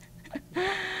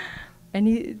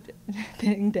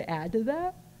 Anything to add to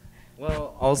that?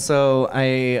 well, also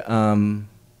I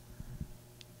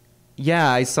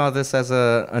saw this as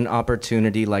an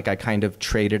opportunity, like I kind of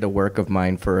traded a work of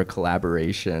mine for a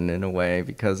collaboration in a way,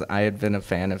 because I had been a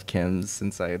fan of Kim's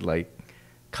since I had like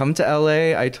come to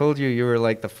LA. I told you were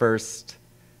like the first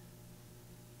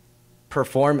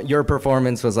your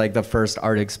performance was like the first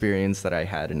art experience that I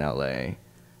had in LA.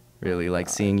 Really, like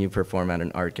seeing you perform at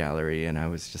an art gallery, and I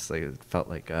was just like, it felt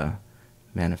like a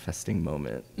manifesting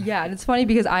moment. Yeah, and it's funny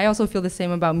because I also feel the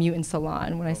same about Mutant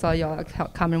Salon when I saw y'all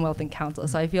at Commonwealth and Council.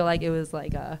 So I feel like it was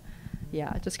like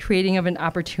just creating of an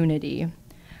opportunity.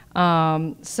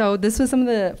 So this was some of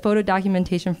the photo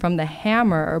documentation from the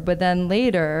Hammer, but then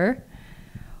later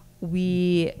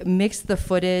we mixed the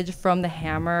footage from the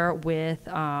Hammer with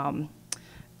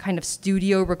kind of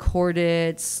studio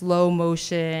recorded slow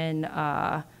motion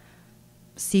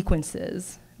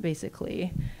sequences,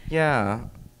 basically. Yeah.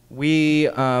 We,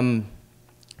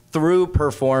 through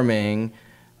performing,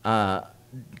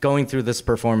 going through this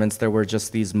performance, there were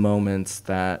just these moments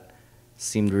that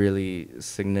seemed really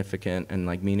significant and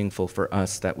like meaningful for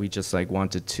us that we just like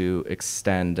wanted to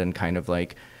extend and kind of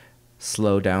like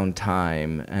slow down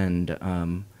time.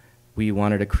 And we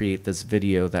wanted to create this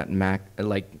video that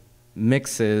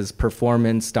mixes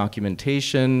performance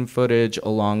documentation footage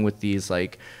along with these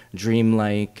like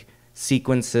dreamlike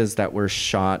sequences that were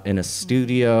shot in a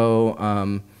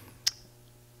studio.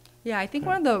 Yeah, I think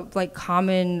one of the like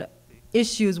common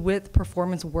issues with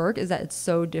performance work is that it's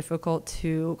so difficult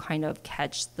to kind of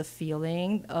catch the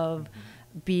feeling of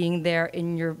being there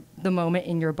in the moment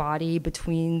in your body,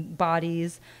 between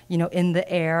bodies, you know, in the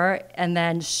air, and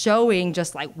then showing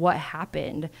just like what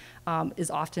happened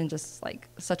is often just like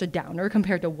such a downer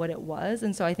compared to what it was.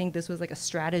 And so I think this was like a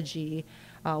strategy,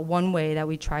 one way that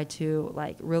we tried to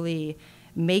like really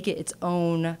make it its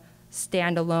own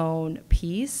standalone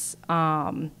piece.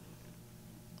 And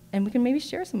we can maybe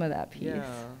share some of that piece.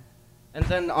 Yeah. And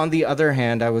then on the other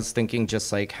hand, I was thinking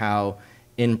just like how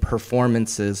in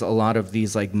performances, a lot of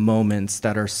these like moments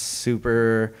that are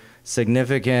super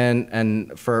significant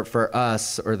and for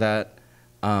us, or that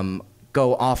often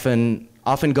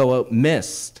go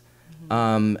missed.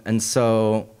 And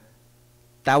so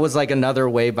that was like another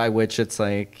way by which it's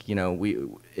like, you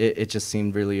know, it just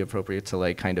seemed really appropriate to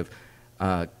like kind of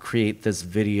create this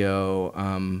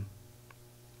video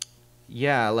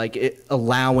yeah, like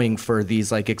allowing for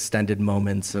these like extended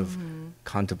moments of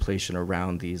contemplation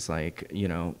around these like, you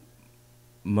know,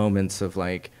 moments of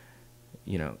like,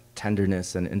 you know,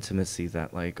 tenderness and intimacy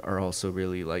that like are also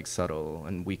really like subtle,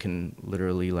 and we can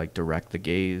literally like direct the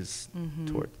gaze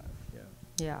toward that.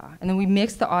 Yeah, and then we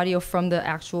mixed the audio from the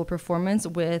actual performance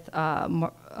with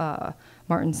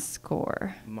Martin's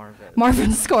score.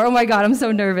 Marvin's score. Oh my God, I'm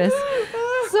so nervous.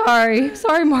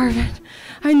 Sorry, Marvin.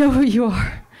 I know who you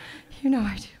are. You know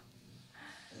I do.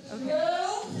 Okay. The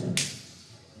world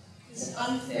is an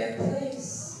unfair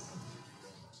place.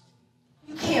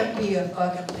 You can't be a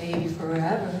fucking baby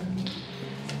forever,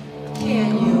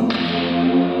 can you?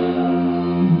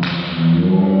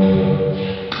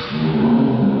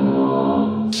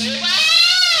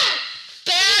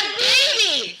 Bad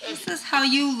baby! This is how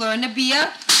you learn to be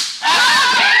a...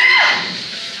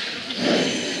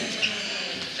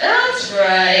 That's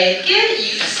right. Get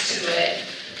used to it.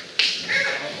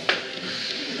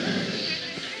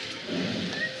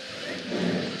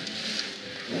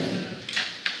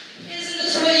 Isn't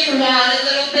this what you wanted,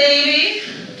 little baby?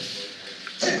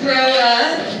 To grow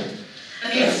up and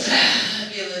be a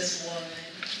fabulous woman.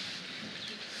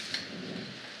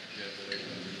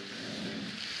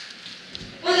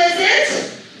 What is it?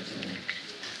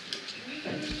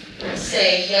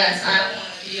 Say yes, I want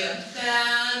to be a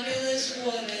fabulous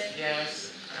woman.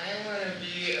 Yes, I want to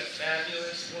be a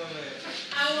fabulous woman.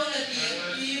 I want to be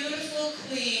a beautiful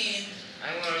queen. I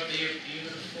want to be a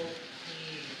beautiful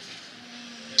queen.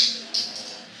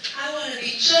 I want to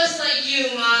be just like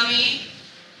you, Mommy.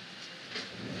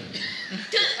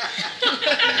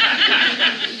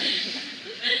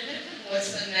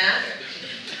 What's the matter?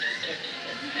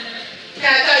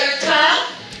 Cat got your tongue?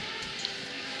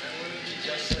 I want to be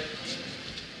just like you.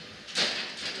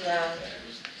 Louder.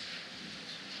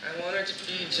 I wanted to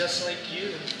be just like you,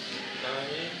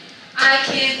 Mommy. I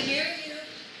can't hear you.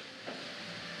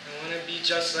 I want to be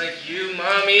just like you,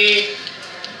 Mommy.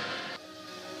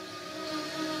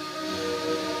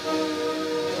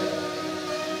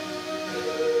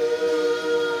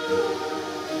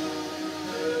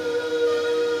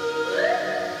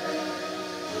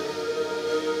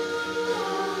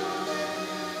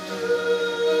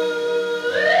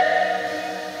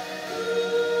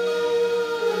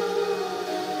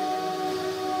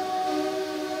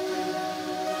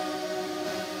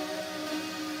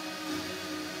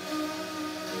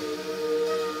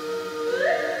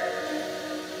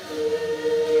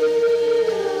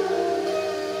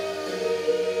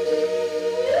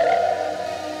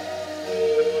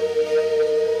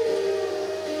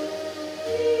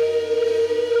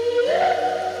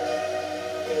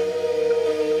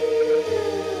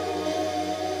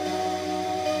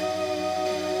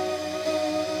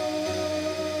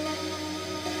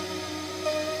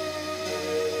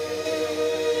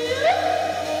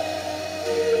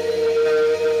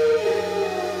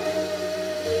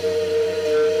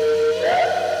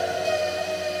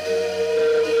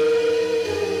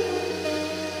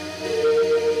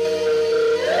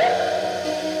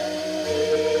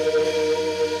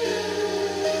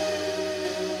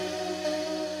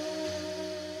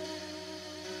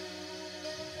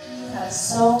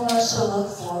 So much to look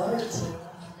forward to.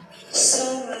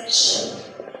 So much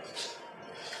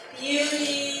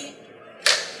beauty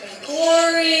and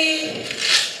glory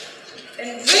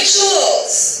and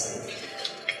rituals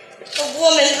of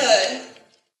womanhood.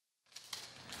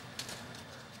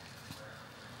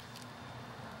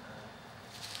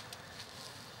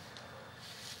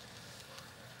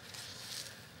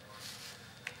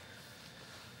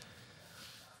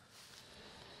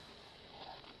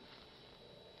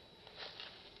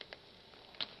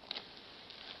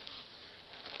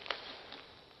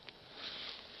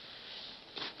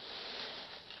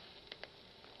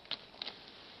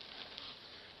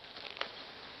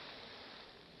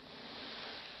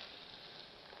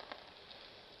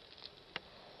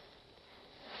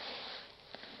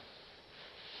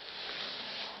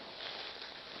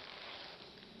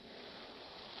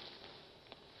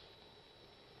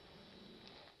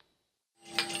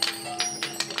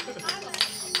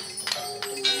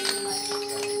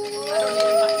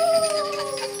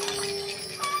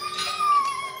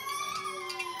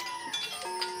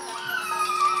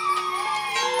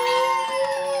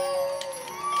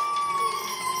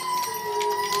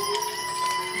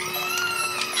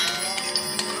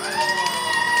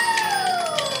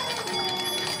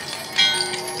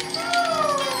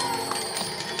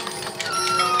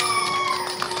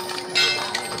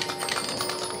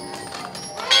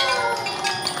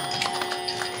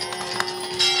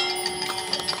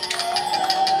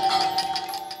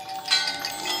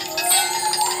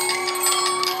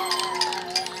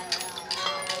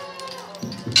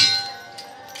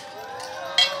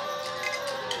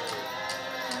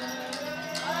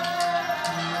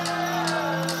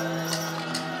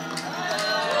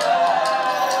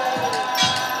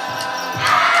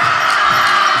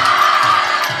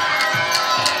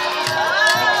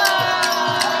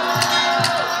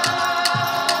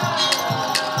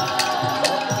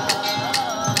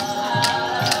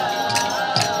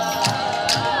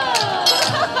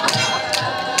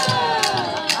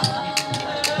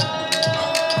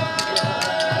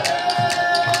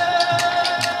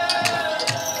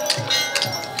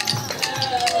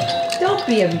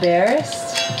 be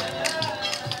embarrassed.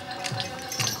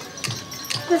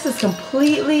 This is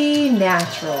completely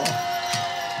natural.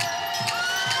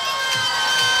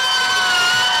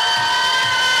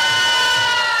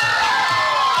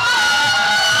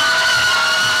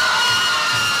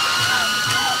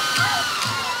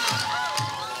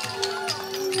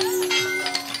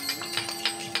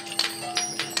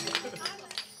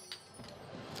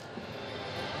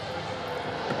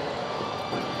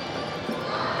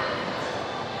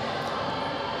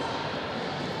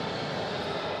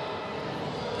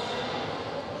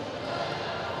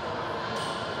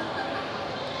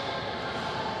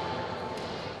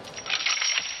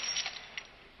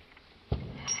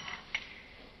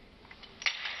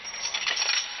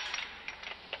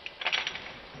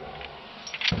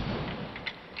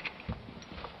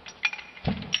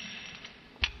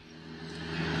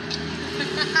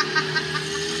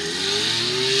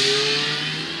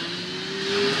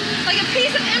 Like a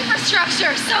piece of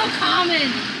infrastructure, so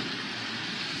common.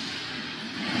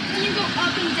 When you go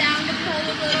up and down the pole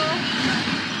a little.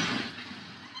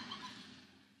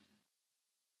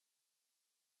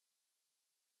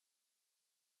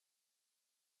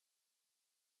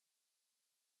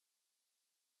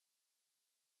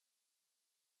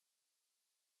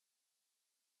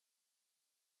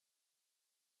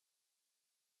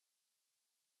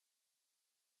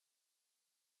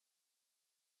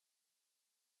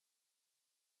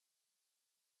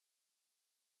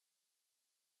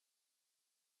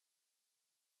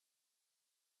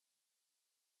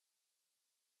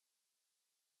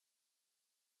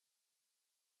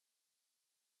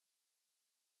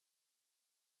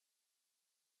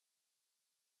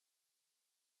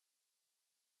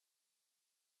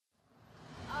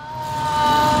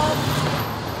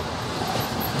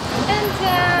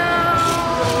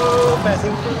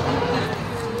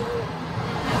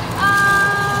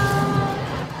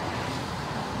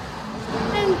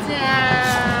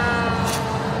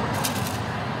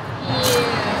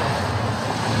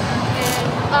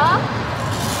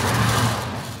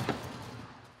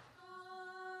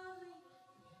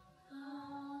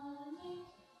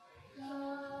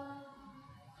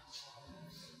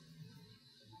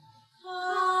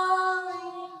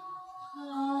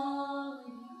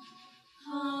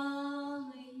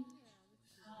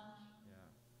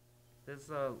 This is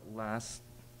the last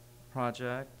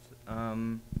project.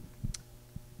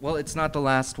 Well, it's not the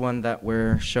last one that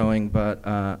we're showing, but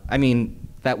I mean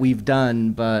that we've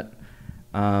done, but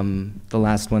the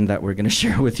last one that we're going to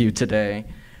share with you today.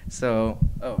 So,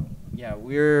 oh yeah,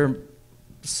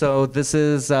 so this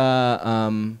is a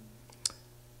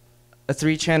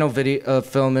 3-channel video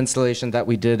film installation that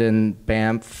we did in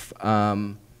Banff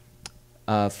for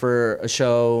a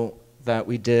show that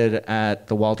we did at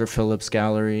the Walter Phillips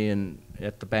Gallery and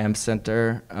at the Banff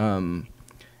Center. And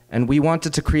we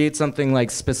wanted to create something like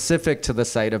specific to the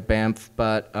site of Banff,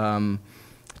 but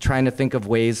trying to think of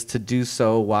ways to do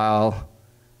so while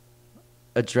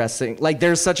addressing, like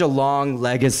there's such a long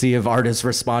legacy of artists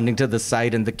responding to the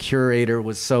site, and the curator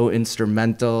was so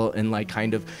instrumental in like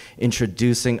kind of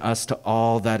introducing us to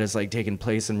all that has like taken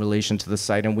place in relation to the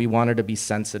site, and we wanted to be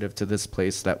sensitive to this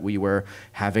place that we were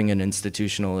having an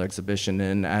institutional exhibition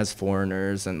in as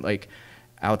foreigners and like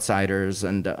outsiders,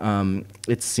 and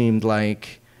it seemed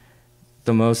like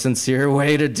the most sincere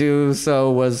way to do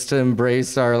so was to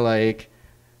embrace our like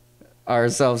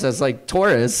ourselves as like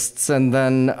tourists, and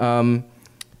then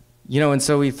you know, and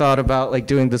so we thought about like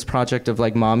doing this project of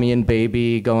like mommy and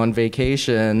baby go on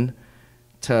vacation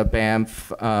to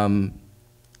Banff,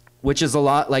 which is a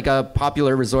lot like a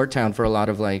popular resort town for a lot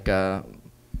of like,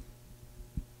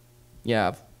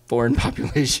 yeah, foreign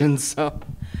populations. So.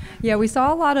 Yeah, we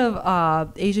saw a lot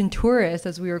of Asian tourists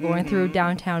as we were going through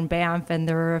downtown Banff, and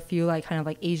there were a few like kind of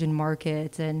like Asian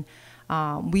markets, and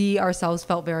we ourselves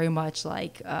felt very much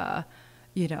like,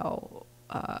 you know,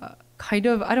 kind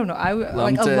of, I don't know,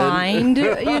 like aligned,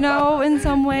 you know, in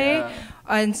some way. Yeah.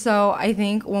 And so I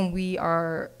think when we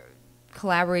are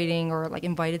collaborating or like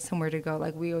invited somewhere to go,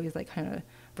 like we always like kind of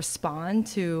respond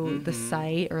to the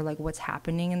site or like what's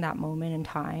happening in that moment in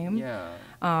time. Yeah.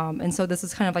 And so this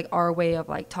is kind of like our way of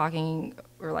like talking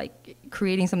or like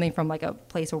creating something from like a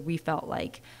place where we felt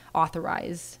like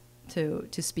authorized to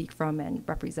speak from and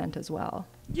represent as well.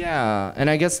 Yeah, and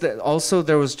I guess that also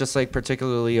there was just like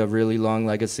particularly a really long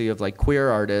legacy of like queer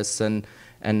artists and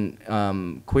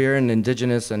queer and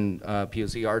indigenous and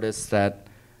POC artists that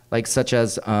like such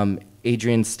as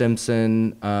Adrian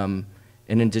Stimson, an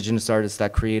indigenous artist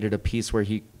that created a piece where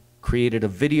he created a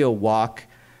video walk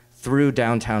through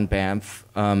downtown Banff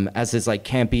as his like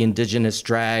campy indigenous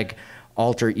drag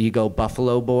alter ego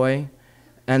Buffalo Boy.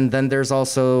 And then there's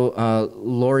also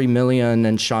Lori Million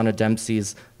and Shauna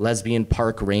Dempsey's Lesbian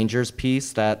Park Rangers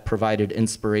piece that provided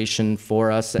inspiration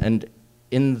for us. And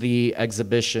in the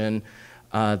exhibition,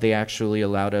 they actually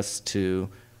allowed us to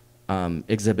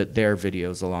exhibit their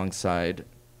videos alongside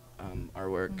our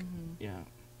work. Yeah.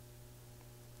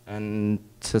 And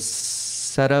to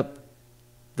set up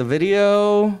the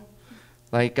video,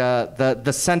 like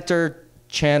the center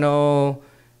channel,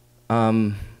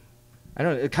 I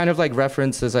don't know, it kind of like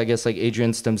references, I guess, like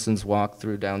Adrian Stimson's walk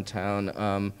through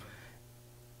downtown.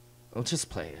 I'll just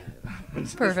play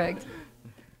it. Perfect.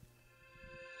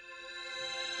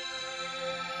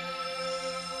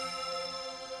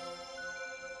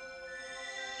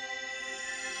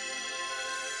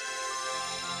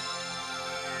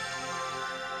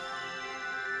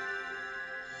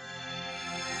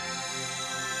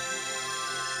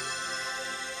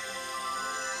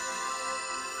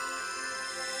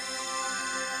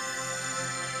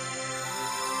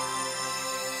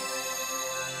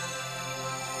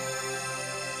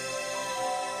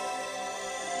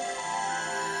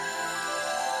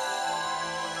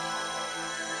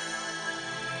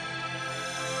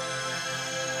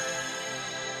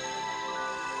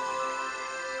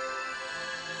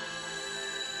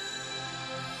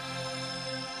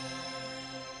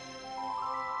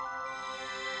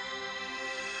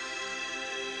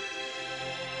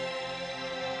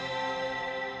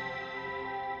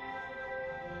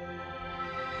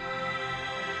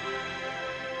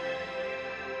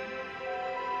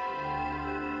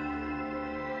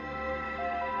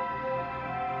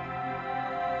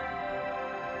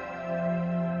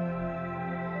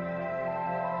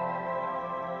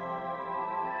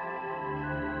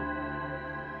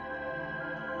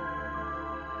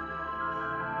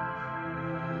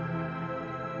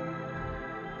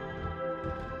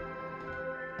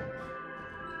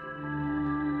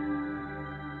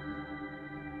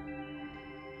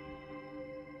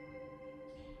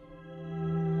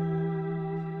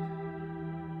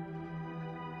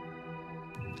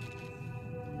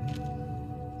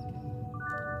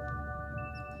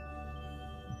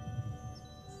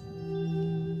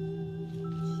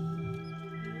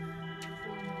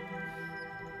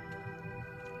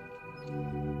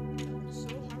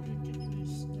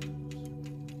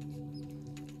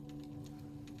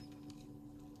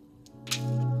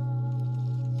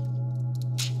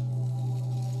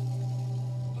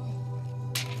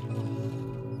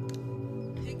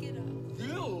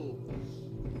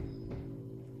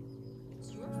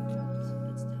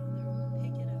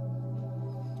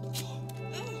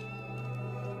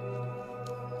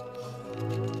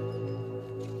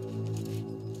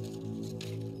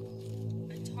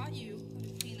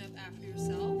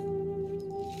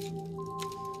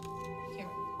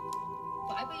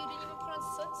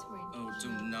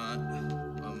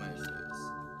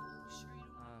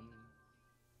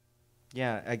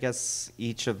 Yeah, I guess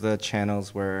each of the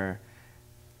channels were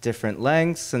different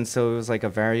lengths, and so it was like a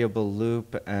variable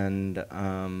loop. And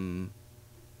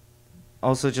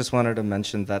also just wanted to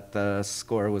mention that the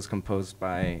score was composed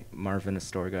by Marvin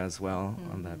Astorga as well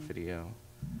on that video.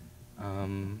 I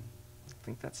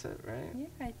think that's it, right?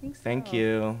 Yeah, I think so. Thank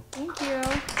you. Thank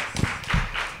you.